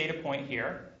each data point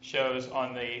here shows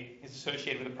is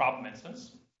associated with a problem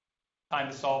instance.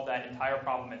 Time to solve that entire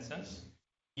problem instance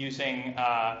using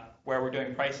where we're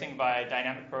doing pricing by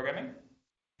dynamic programming.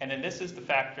 And then this is the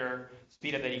factor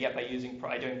speed up that you get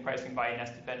by doing pricing by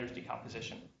nested vendors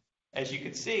decomposition. As you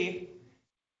can see,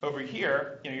 over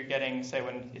here, you're getting, say,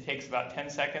 when it takes about 10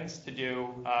 seconds to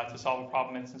solve a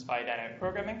problem instance by dynamic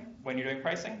programming when you're doing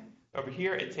pricing. Over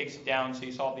here, it takes it down so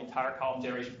you solve the entire column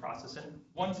generation process in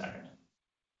 1 second.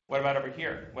 What about over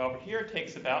here? Well, over here, it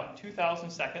takes about 2,000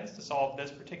 seconds to solve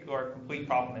this particular complete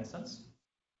problem instance.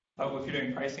 But if you're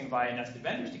doing pricing via nested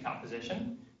vendors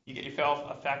decomposition, you get yourself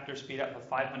a factor speed up of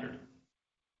 500.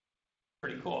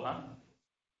 Pretty cool, huh?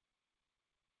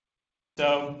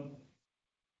 So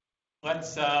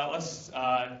let's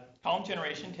column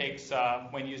generation takes,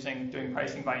 when doing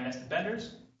pricing by nested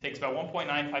vendors, takes about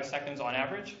 1.95 seconds on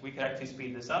average. We could actually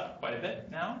speed this up quite a bit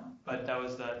now, but that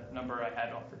was the number I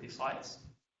had for these slides.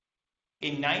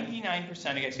 In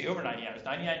 99%, actually over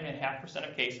 99.5%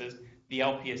 of cases, the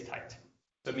LP is tight.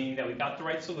 So meaning that we got the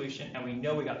right solution, and we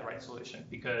know we got the right solution,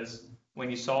 because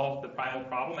when you solve the primal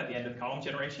problem at the end of column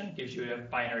generation, it gives you a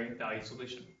binary value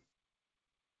solution.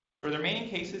 For the remaining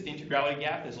cases, the integrality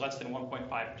gap is less than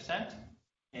 1.5%,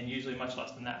 and usually much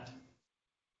less than that.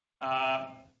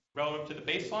 Relative to the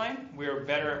baseline, we are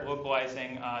better at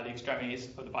localizing the extremities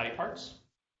of the body parts.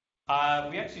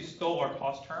 We actually stole our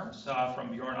cost terms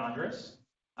from Bjorn Andres,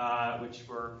 which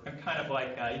were kind of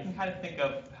like, you can kind of think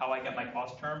of how I get my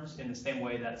cost terms in the same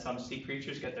way that some sea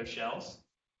creatures get their shells.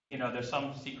 There's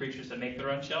some sea creatures that make their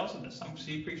own shells, and there's some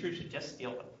sea creatures that just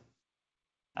steal them.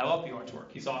 I love Bjorn's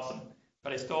work. He's awesome.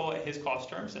 But I stole his cost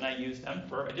terms, and I used them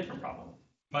for a different problem,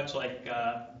 much like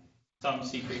some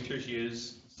sea creatures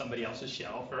use somebody else's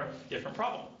shell for a different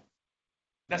problem.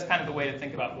 That's kind of the way to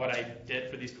think about what I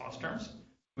did for these cost terms.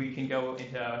 We can go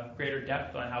into greater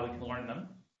depth on how we can learn them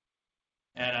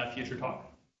in a future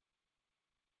talk.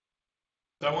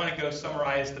 So I want to go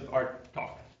summarize our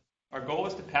talk. Our goal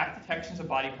is to pack detections of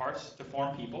body parts to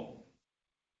form people.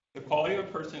 The quality of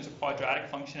a person is a quadratic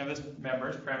function of its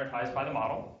members parameterized by the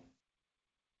model.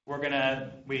 We're going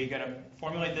to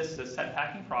formulate this as a set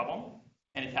packing problem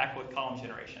and attack it with column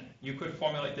generation. You could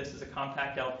formulate this as a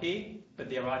compact LP, but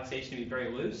the relaxation would be very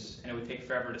loose, and it would take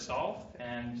forever to solve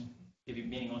and give you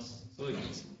meaningless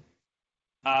solutions.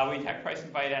 We attack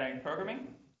pricing by dynamic programming.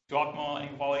 Optimal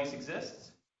inequalities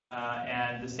exist,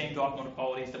 and the same optimal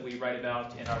inequalities that we write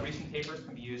about in our recent papers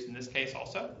can be used in this case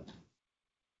also.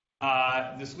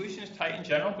 The solution is tight in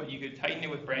general, but you could tighten it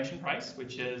with branch and price,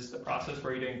 which is the process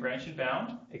where you're doing branch and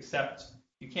bound, except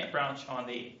you can't branch on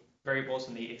the variables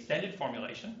in the extended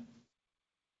formulation,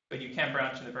 but you can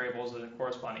branch on the variables in the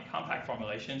corresponding compact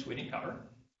formulations we didn't cover,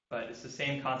 but it's the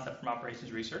same concept from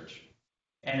operations research.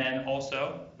 And then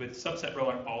also with subset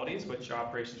row inequalities, which our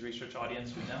operations research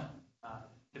audience would know.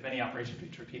 If any operations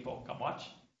research people, come watch.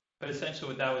 But essentially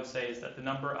what that would say is that the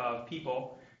number of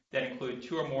people that include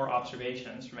 2 or more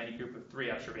observations from any group of 3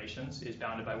 observations is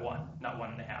bounded by 1, not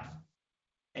 1.5.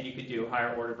 And you could do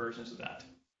higher order versions of that.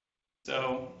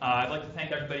 So I'd like to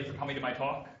thank everybody for coming to my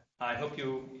talk. I hope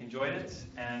you enjoyed it,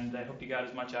 and I hope you got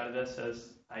as much out of this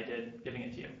as I did giving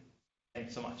it to you.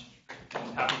 Thanks so much.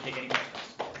 I'm happy to take any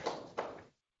questions.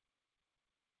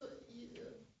 So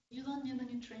you don't need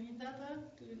any training data?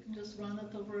 You can just run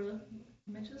it over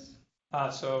images?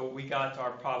 So we got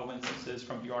our problem instances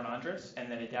from Bjorn Andres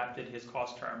and then adapted his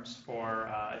cost terms for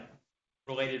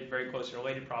very closely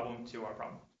related problem to our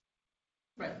problem.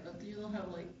 Right, but you don't have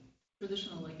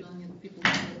traditional, you don't need people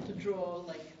to draw,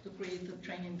 to create a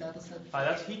training data set.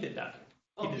 He did that.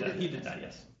 He did that,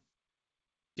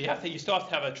 yes. You still have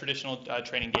to have a traditional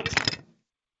training data set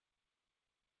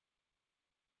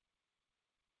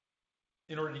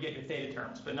in order to get your theta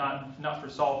terms, but not for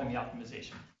solving the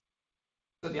optimization.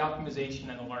 So the optimization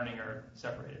and the learning are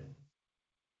separated.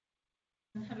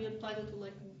 And have you applied it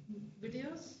to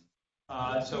videos?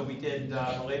 So we did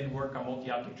related work on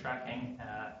multi-object tracking,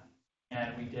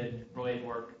 and we did related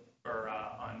work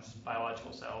on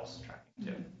biological cells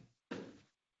tracking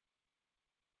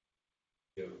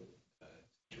too.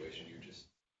 Situation, you're just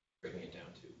breaking it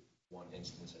down to one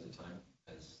instance at a time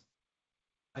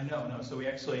No. So we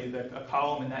actually, a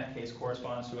column in that case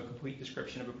corresponds to a complete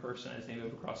description of a person as they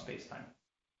move across space-time.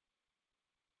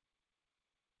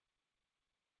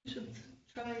 You should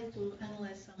try to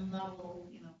analyze some novel,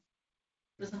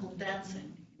 for example,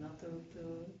 dancing, no,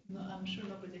 I'm sure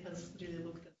nobody has really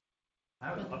looked at.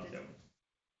 I would love to.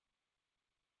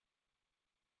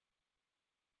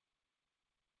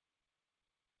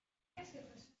 Ask you a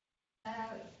question.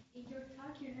 In your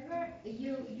talk, you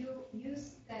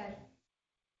use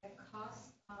the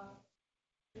cost of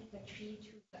the tree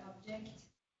to the object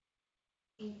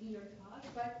in your talk,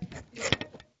 but you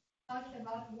talk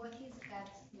about what is that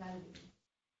value.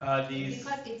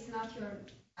 Because it's not your.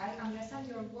 I understand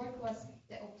your work was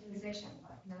the optimization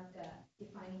part, not the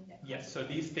defining the. Yes. So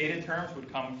these data terms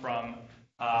would come from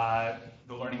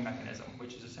the learning mechanism,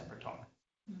 which is a separate talk.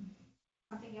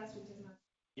 Something else which is not.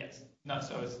 Yes. No.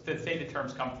 So the data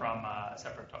terms come from a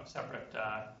separate talk, separate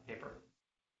paper.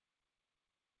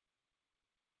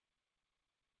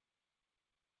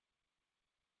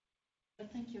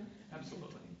 Thank you.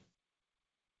 Absolutely.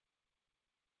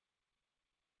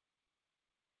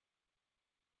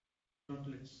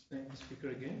 Let's thank the speaker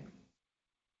again.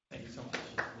 Thank you so much.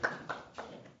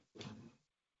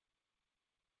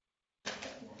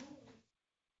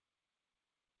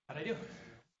 How'd I do?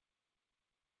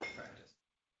 Practice.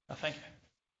 Oh, thank you.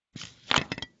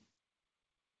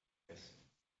 Yes.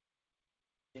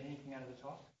 Get anything out of the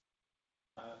talk?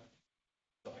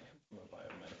 So I come from a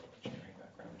biomedical engineering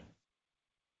background.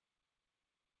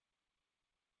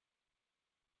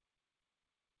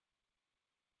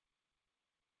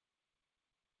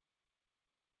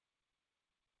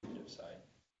 Side.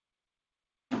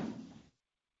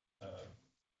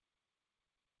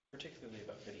 Particularly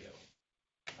about video.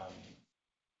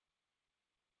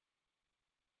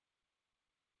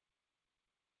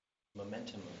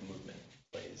 Momentum of movement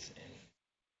plays in.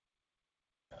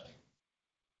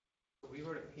 We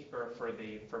wrote a paper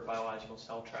for biological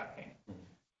cell tracking. It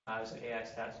was at AI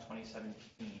Stats 2017.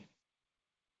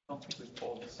 I don't think we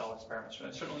pulled the cell experiments from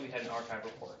it. Certainly we had an archive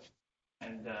report,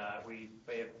 and we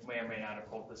may or may not have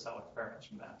pulled the cell experiments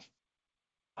from that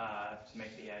to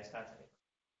make the AI Stats paper.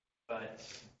 But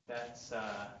that's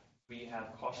we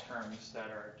have cost terms that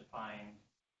are defined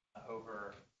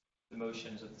over the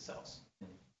motions of the cells.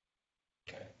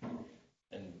 Okay.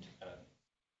 And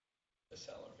the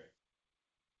cell are very.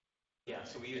 Yeah,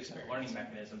 so we use a learning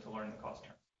mechanism to learn the cost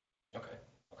term. Okay.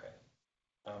 Okay.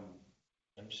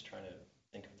 I'm just trying to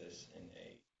think of this in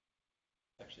a.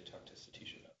 Actually, talked to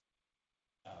Satish about.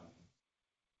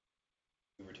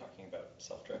 We were talking about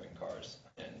self-driving cars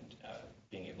and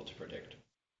being able to predict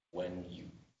when you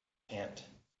can't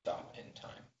stop in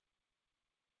time.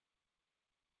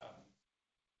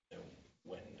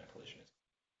 When a collision is.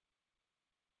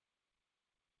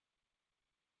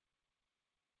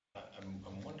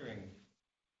 I'm wondering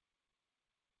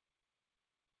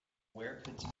where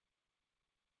could